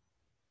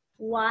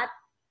what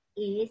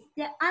is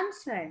the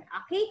answer.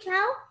 Okay,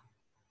 Chow?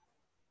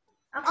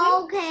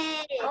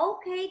 Okay.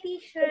 Okay,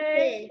 teacher.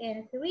 Okay.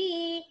 In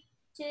 3,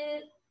 2,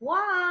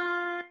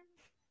 1.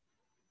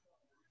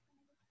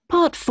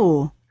 Part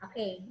 4.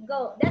 Okay,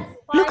 go. That's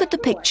part Look at the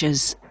 4.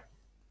 pictures.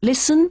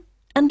 Listen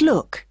and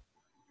look.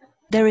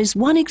 There is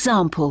one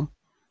example.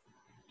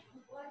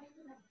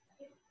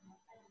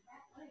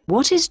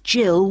 What is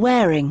Jill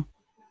wearing?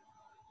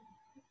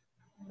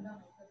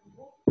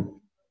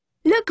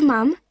 Look,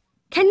 Mum.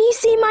 Can you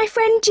see my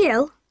friend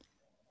Jill?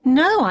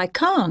 No, I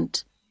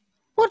can't.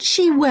 What's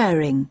she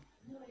wearing?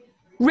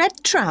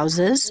 Red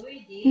trousers?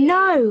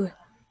 No,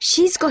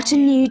 she's got a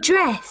new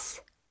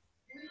dress.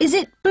 Is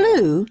it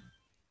blue?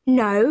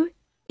 No,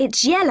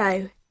 it's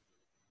yellow.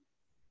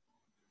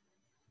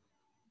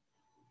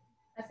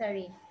 Oh,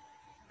 sorry.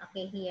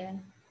 Okay, here.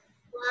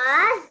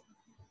 What?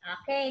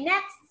 Okay,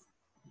 next.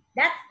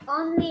 That's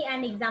only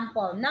an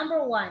example.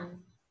 Number 1.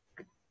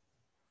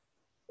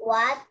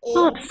 What is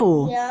Part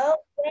 4. Jill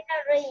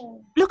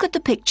wearing? Look at the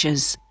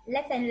pictures.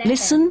 Listen.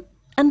 Listen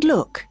and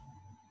look.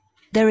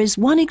 There is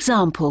one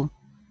example.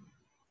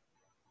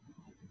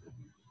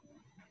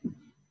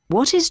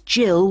 What is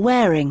Jill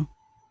wearing?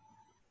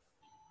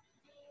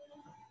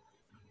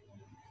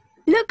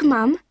 Look,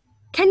 Mum.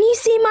 Can you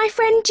see my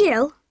friend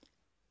Jill?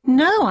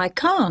 No, I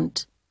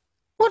can't.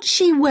 What's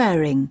she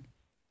wearing?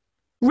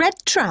 Red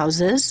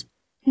trousers?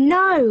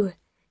 No,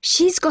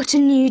 she's got a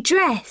new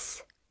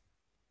dress.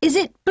 Is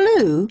it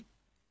blue?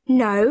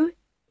 No,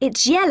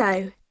 it's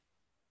yellow.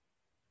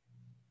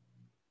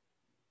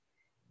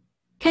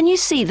 Can you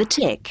see the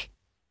tick?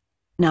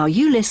 Now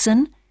you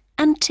listen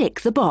and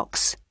tick the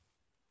box.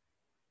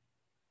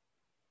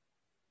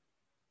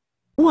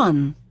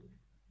 1.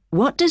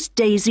 What does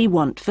Daisy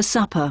want for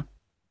supper?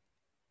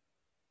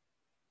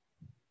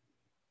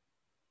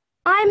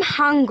 I'm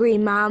hungry,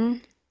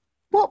 Mum.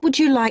 What would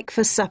you like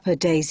for supper,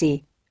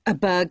 Daisy? A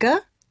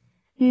burger?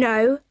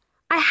 No,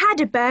 I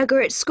had a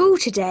burger at school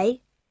today.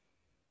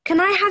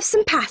 Can I have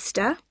some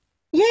pasta?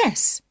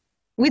 Yes,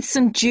 with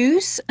some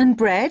juice and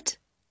bread.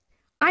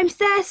 I'm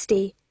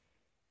thirsty,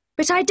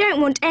 but I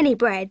don't want any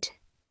bread.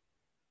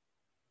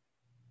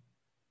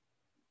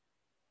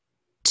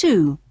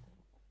 2.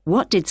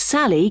 What did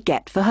Sally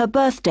get for her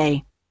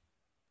birthday?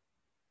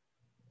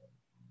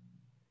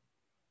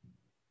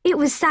 It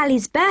was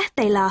Sally's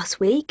birthday last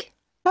week.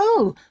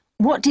 Oh,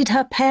 what did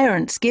her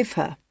parents give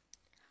her?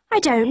 I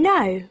don't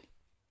know.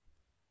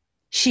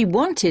 She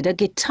wanted a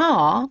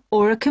guitar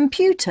or a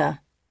computer.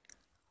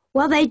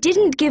 Well, they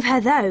didn't give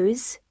her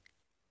those.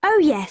 Oh,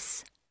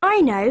 yes,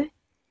 I know.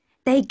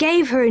 They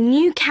gave her a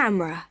new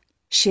camera.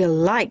 She'll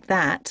like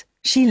that.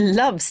 She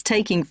loves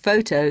taking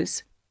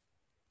photos.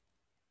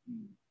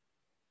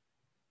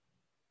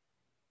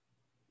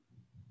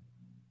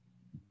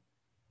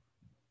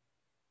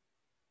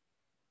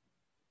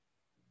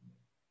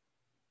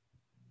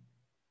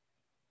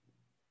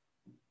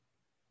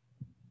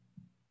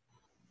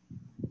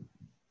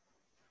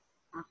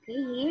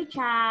 Okay, here,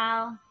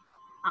 Chow.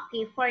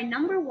 Okay, for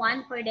number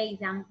 1, for the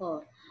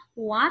example,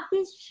 what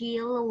is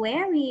Jill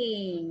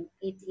wearing?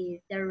 It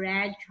is the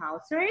red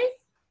trousers.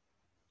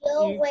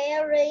 Jill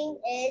wearing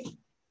is.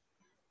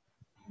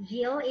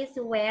 Jill is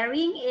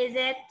wearing, is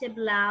it the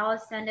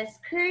blouse and the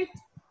skirt?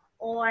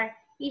 Or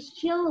is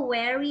Jill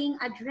wearing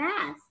a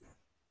dress?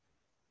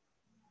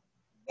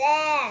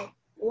 That.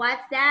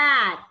 What's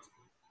that?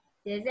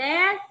 It is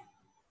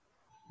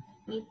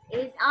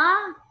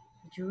a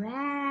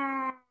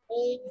dress.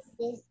 It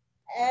is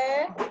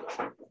a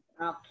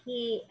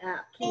Okay.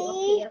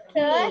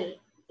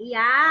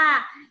 Yeah,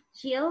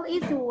 Jill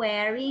is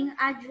wearing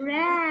a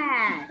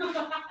dress.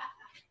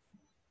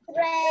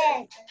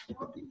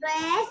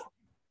 dress.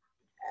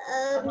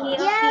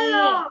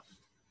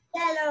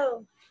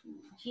 Yellow.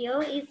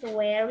 Jill is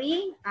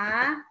wearing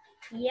a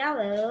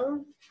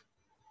yellow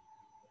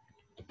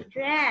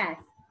dress.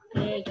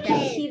 Okay, can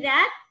you see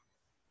that?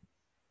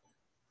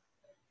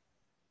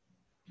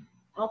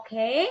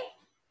 Okay.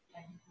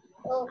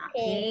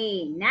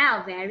 Okay,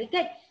 now very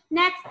good.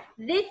 Next,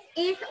 this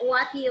is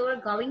what you are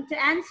going to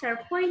answer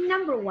for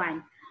number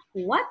 1.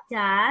 What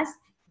does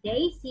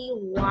Daisy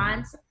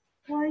want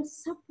for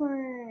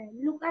supper?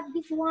 Look at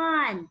this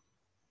one.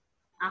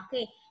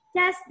 Okay,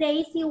 does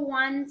Daisy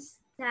want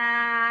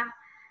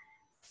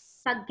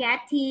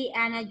spaghetti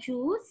and a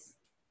juice,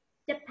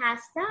 the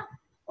pasta?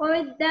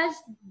 Or does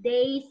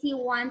Daisy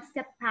want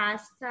the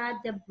pasta,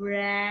 the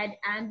bread,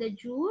 and the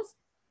juice?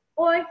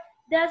 Or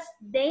does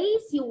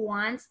Daisy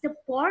want the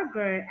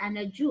burger and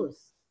a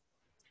juice?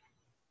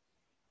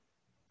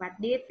 What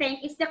do you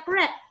think is the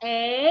correct?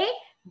 A,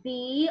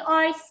 B,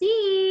 or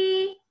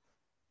C?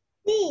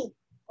 C.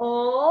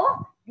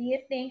 Oh, do you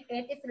think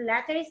it is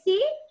letter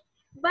C?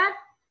 But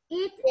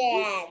it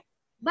is,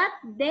 but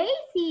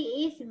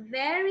Daisy is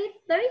very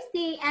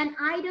thirsty and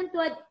I don't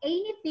want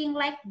anything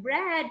like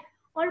bread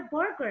or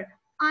burger.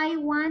 I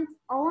want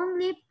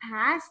only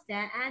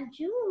pasta and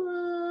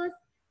juice.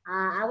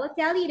 I will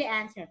tell you the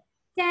answer.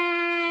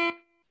 10.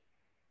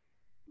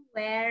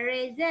 Where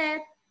is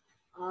it?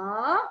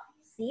 Oh,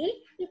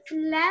 see, it's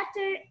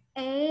letter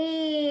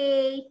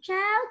A.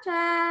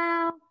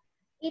 Chow.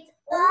 It's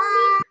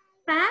only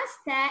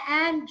pasta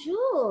and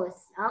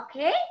juice.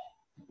 Okay?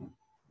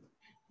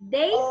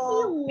 Daisy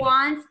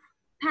wants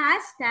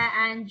pasta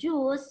and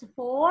juice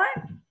for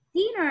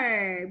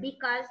dinner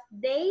because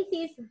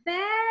Daisy is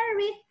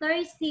very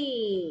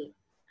thirsty.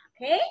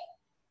 Okay?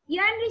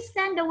 You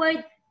understand the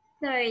word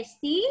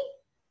thirsty?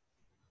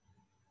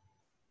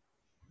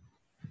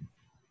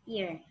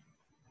 Here.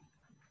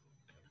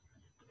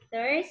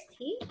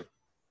 Thirsty.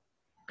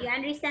 You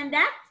understand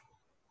that?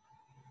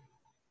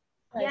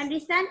 You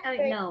understand or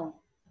no?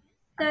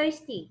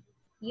 Thirsty.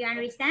 You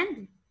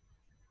understand?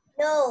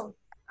 No.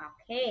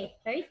 Okay,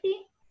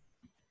 thirsty.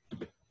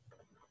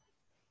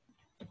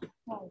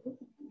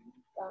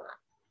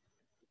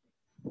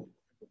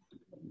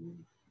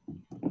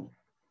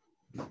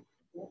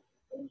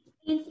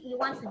 Means you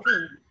want to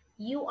drink.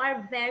 You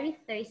are very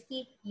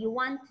thirsty. You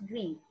want to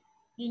drink.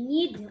 You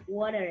need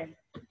water.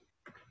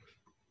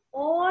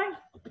 Or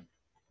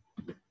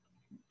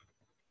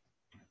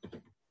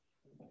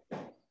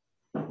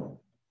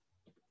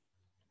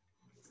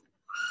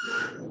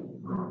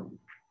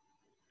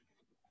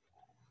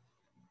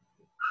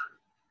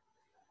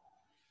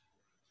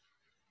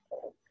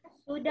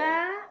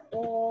soda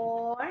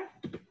or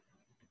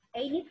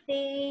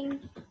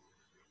anything.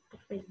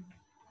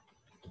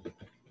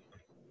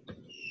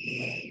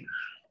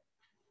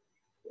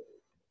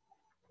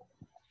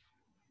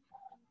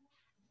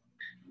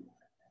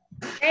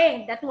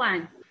 Hey, that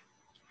one.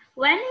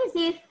 When is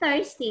he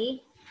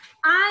thirsty?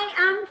 I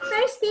am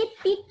thirsty,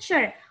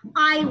 teacher.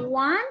 I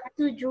want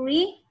to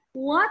drink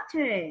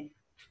water.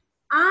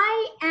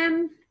 I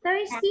am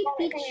thirsty,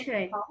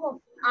 teacher.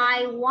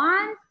 I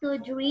want to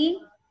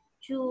drink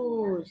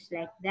juice,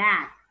 like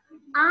that.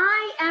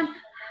 I am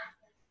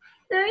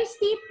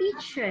thirsty,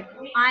 teacher.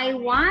 I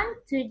want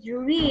to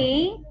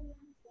drink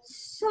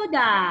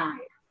soda.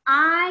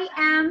 I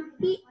am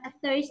a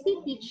thirsty,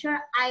 teacher.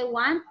 I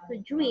want to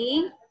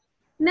drink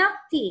milk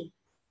tea.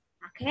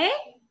 Okay?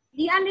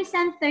 Do you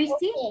understand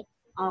thirsty?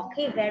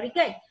 Okay, very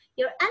good.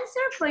 Your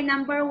answer for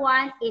number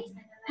 1 is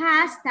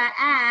pasta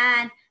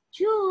and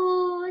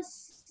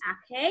juice.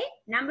 Okay,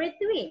 number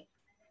 3.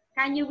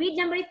 Can you read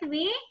number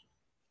 3?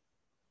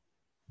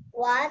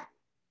 What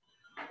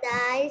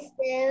does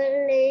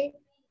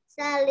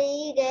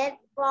Sally get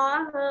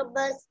for her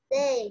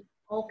birthday?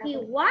 Okay,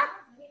 what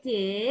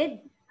did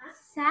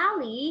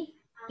Sally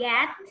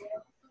get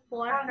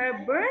for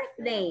her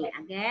birthday?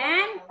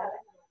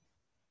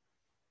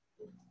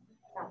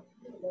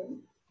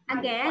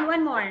 Again,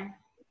 one more.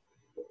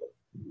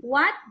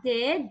 What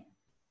did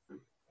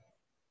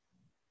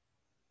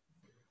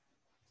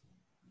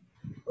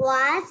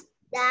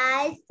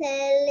does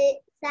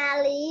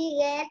Sally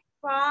get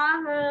for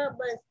her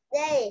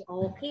birthday?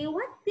 Okay,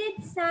 what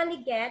did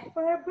Sally get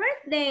for her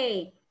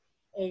birthday?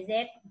 Is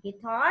it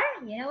guitar?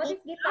 You know what is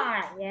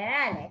guitar?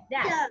 Yeah, like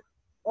that. Yeah.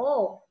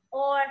 Oh,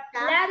 or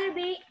letter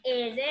B,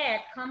 is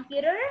it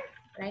computer?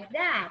 Like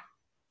that.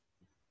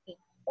 Okay.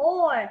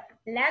 Or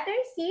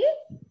letter C,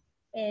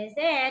 is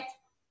it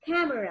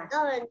camera?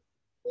 Letter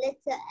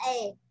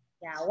A.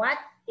 Yeah, what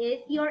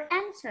is your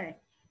answer?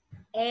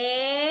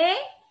 A,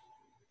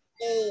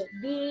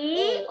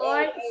 B,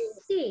 or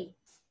C?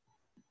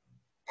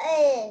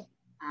 A.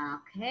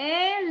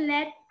 Okay,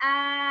 let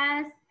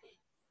us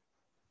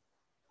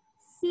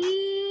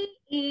see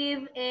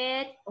if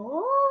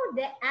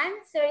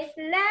answer is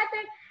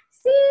letter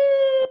C.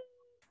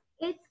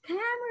 It's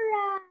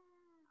camera.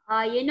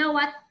 You know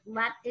what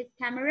is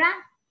camera?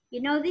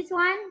 You know this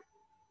one?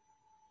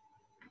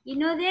 You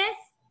know this?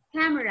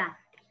 Camera.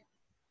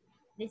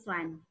 This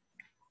one.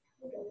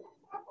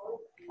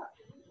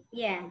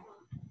 Yeah.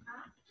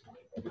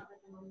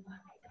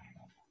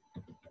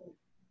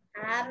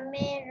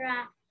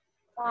 Camera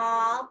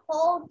for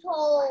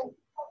photo.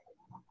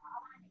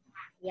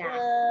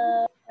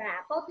 Yeah.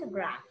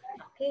 Photograph.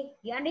 Okay.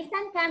 You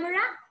understand camera?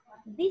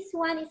 This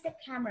one is a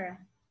camera.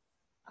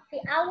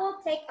 Okay. I will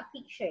take a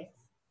picture.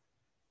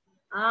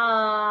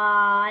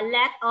 Oh,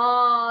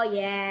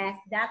 yes.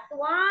 That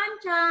one,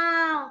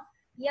 child.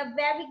 You're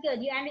very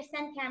good. You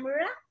understand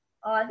camera?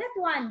 Oh, that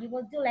one. You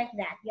will do like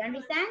that. You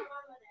understand?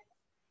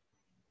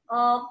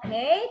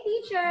 Okay,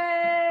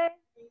 teacher.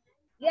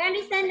 You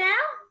understand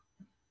now?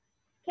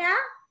 Cal?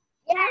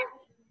 Yeah.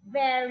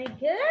 Very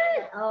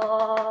good.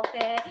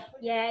 Okay.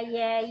 Yeah.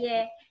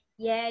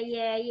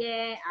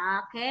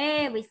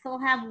 Okay, we still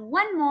have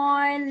one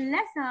more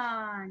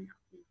lesson.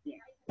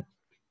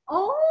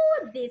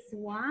 Oh, this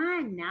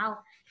one. Now,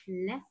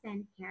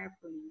 listen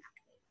carefully.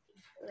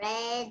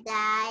 Red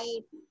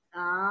eye.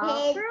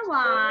 For a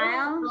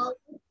while. Go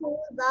to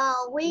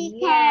the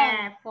weekend.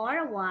 Yeah, for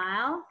a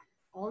while.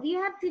 All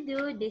you have to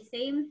do, the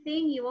same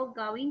thing you are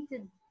going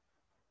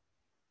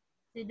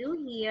to do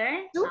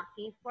here.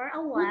 Okay, for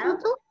a while.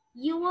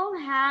 You will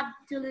have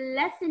to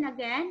listen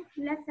again.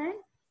 Listen.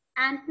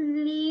 And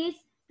please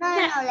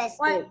check.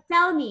 Or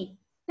tell me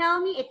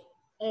it's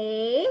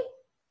A,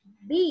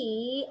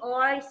 B,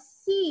 or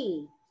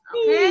C.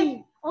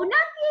 Okay? Oh,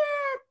 not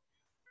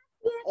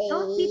yet.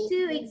 Don't be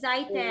too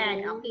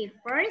excited. Okay,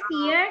 first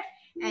here.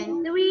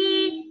 And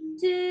 3,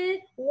 2,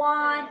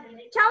 1.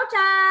 Ciao,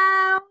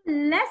 ciao.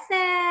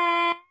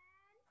 Listen.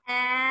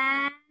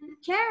 And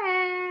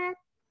check.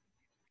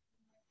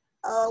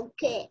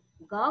 Okay.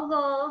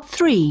 Go.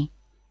 3.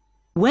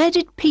 Where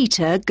did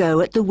Peter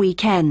go at the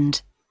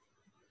weekend?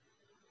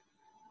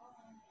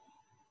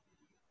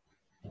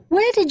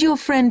 Where did your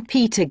friend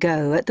Peter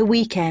go at the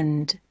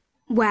weekend?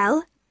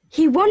 Well,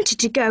 he wanted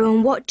to go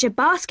and watch a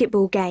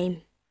basketball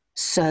game.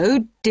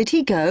 So, did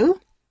he go?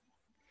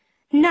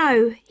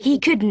 No, he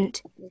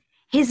couldn't.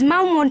 His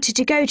mum wanted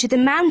to go to the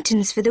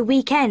mountains for the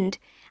weekend,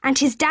 and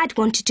his dad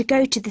wanted to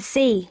go to the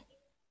sea.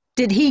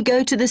 Did he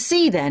go to the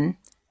sea then?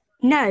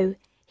 No,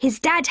 his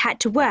dad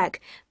had to work,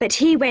 but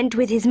he went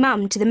with his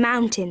mum to the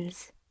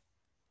mountains.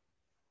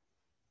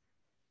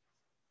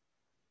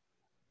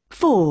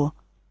 4.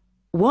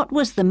 What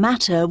was the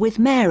matter with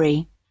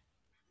Mary?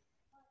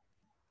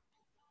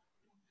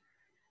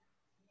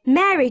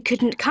 Mary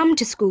couldn't come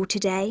to school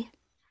today.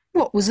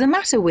 What was the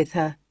matter with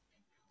her?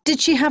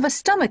 Did she have a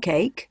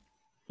stomachache?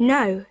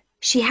 No,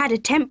 she had a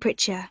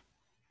temperature.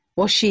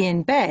 Was she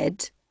in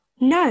bed?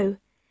 No,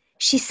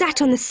 she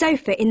sat on the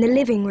sofa in the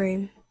living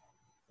room.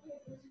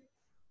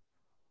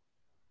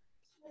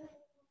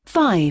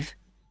 5.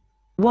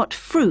 What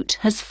fruit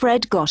has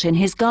Fred got in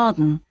his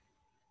garden?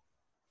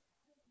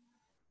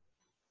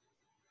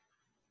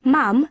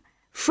 Mum,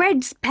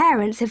 Fred's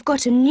parents have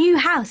got a new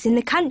house in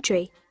the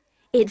country.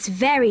 It's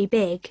very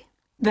big.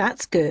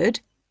 That's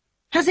good.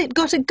 Has it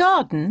got a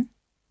garden?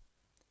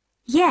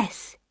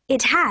 Yes,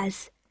 it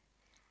has.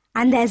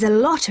 And there's a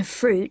lot of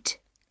fruit.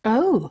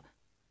 Oh,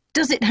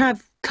 does it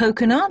have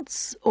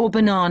coconuts or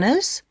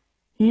bananas?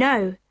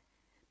 No,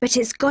 but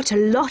it's got a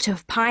lot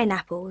of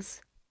pineapples.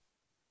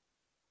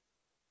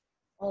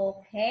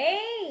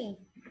 Okay.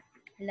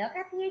 Look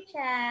at your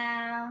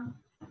child.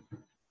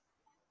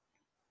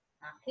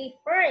 Okay,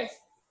 first.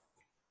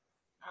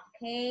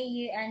 Okay,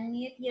 you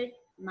unmute your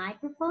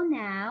microphone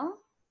now.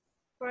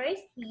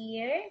 First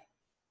here.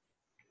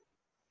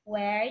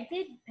 Where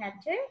did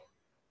Peter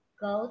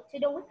go to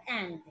the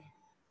weekend?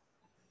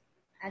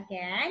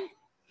 Again,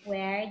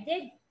 where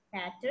did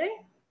Peter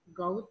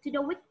go to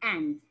the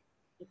weekend?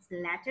 It's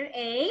letter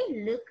A.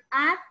 Look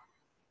at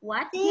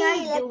what they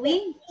are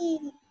doing.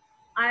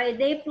 Are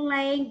they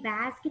playing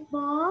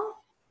basketball?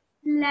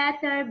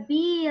 Letter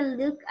B.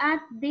 Look at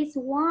this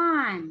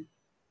one.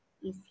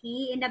 Is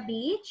he in the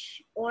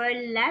beach? Or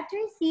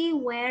letter C.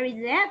 Where is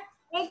it?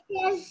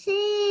 Letter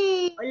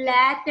C.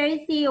 Letter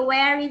C.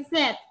 Where is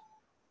it?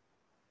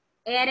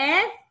 It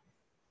is?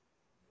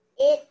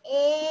 It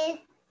is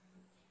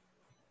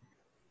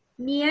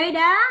Near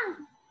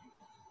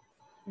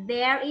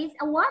there is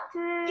a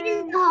water. it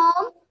is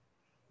home.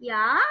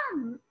 Yeah,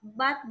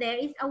 but there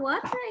is a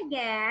water, I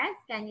guess.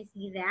 Can you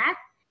see that?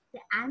 The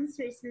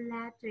answer is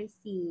letter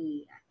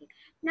C. Okay.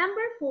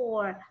 Number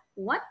 4.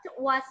 What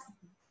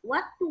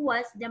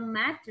was the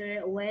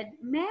matter with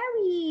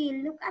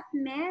Mary? Look at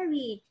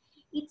Mary.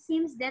 It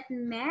seems that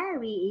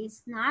Mary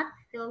is not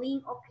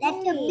feeling okay.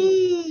 Letter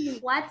B.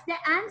 What's the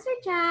answer,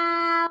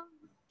 child?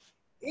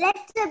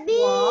 Letter B.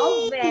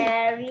 Wow,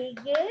 very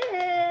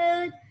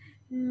good.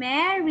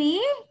 Mary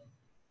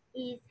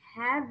is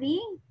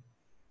having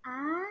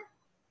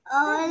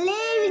a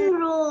living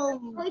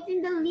room. Oh, it's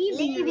in the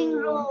living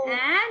room.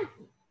 And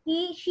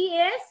she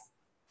is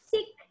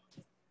sick.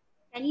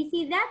 Can you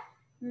see that?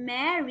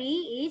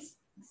 Mary is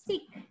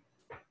sick.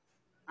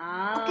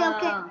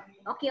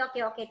 Okay.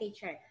 Okay,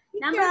 teacher.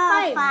 Number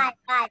five.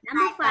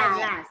 Number five, five.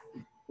 last.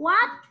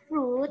 What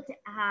fruit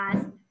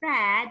has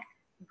Fred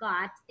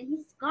got in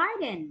his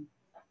garden?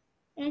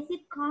 Is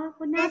it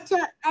coconut,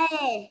 Letter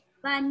A.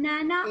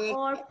 banana,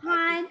 or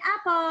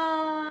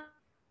pineapple?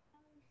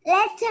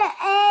 Letter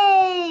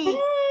A.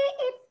 Hey,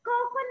 it's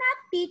coconut,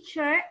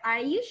 teacher. Are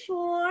you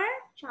sure,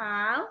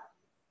 child?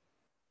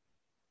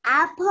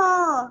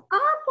 Apple.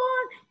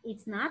 Apple.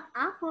 It's not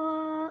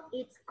apple.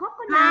 It's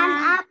coconut.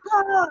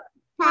 Pineapple.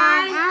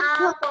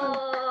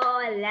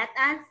 Pineapple. Let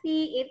us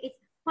see if it's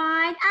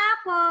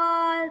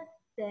pineapple.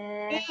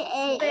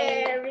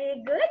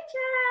 Very good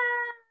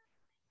job.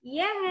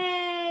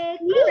 Yay,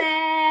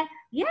 correct.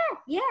 Yeah,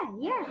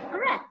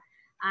 correct.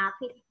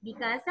 Okay,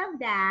 because of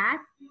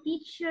that,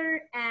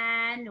 teacher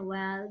Anne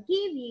will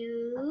give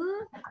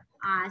you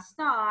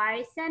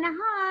stars and a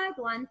heart.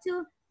 1,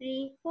 2,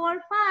 3,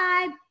 4,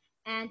 5.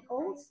 And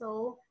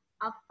also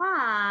a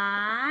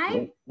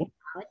 5.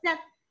 What's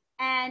that?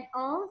 And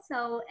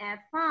also a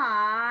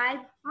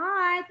 5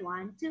 heart.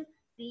 1, 2,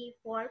 3,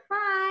 4,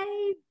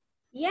 5.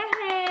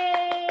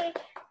 Yay!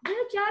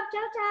 Good job,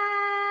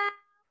 Chow.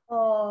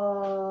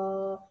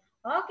 Oh,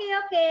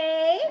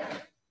 okay.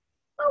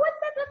 Oh, what's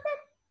that?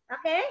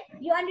 Okay,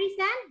 you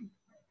understand?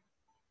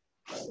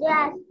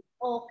 Yes.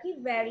 Okay,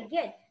 very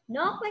good.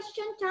 No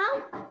question,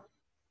 Chow?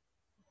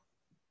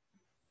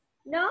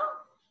 No?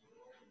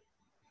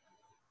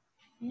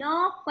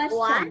 No question.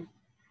 What?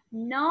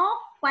 No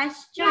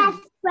question. Yes,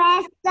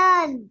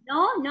 question.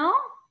 No? No.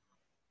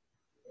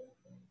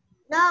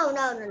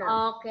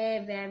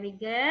 Okay, very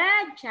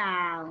good,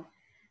 child.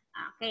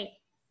 Okay.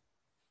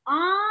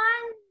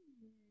 On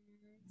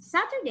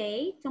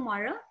Saturday,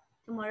 tomorrow,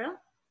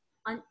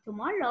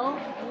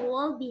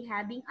 we'll be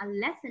having a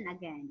lesson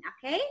again,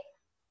 okay?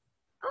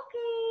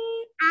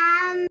 Okay.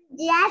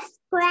 Yes,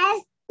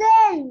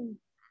 question.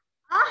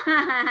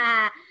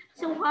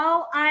 So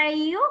how are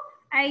you?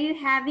 Are you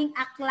having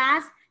a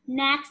class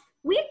next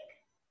week?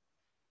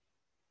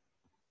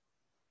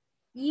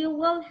 You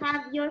will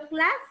have your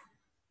class?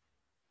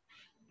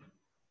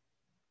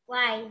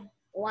 Why?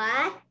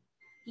 What?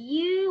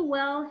 You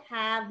will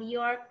have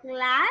your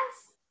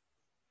class?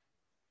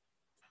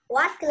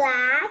 What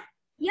class?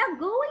 You're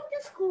going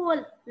to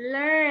school.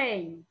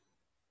 Learn.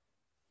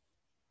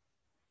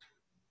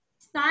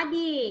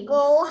 Studying.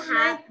 Go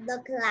have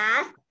the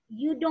class.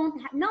 You don't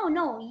have,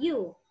 no,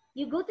 you.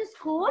 You go to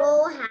school?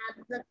 Go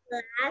have the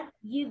class.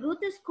 You go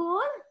to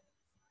school?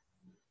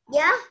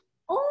 Yeah.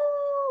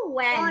 Oh,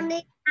 when?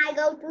 Morning I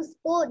go to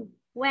school.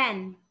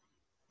 When?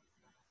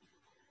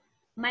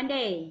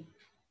 Monday.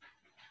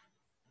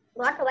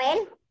 What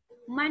when?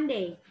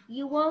 Monday.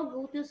 You will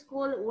go to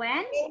school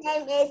when? My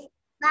name is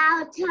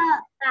Bao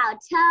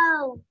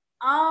Châu.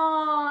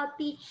 Oh,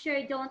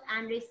 teacher don't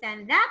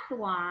understand that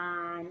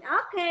one.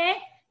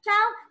 Okay.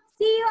 Ciao.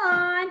 See you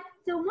on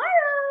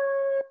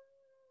tomorrow.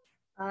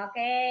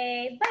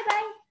 Okay.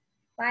 Bye-bye.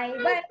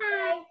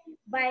 Bye-bye.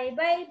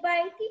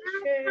 Bye-bye,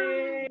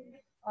 teacher.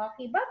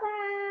 Okay,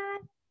 bye-bye.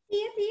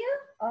 See you.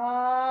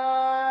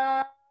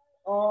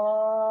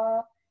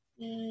 Oh,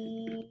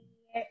 here.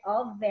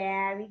 Oh,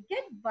 very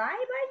good.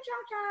 Bye-bye,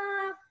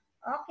 ciao.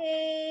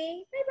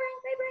 Okay.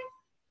 Bye-bye.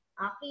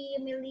 Okay, you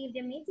may leave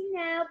the meeting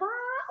now.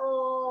 Bye.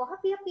 Oh,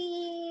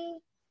 happy.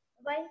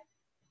 Bye.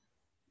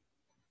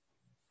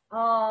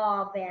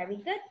 Oh, very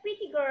good,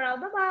 pretty girl.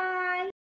 Bye-bye.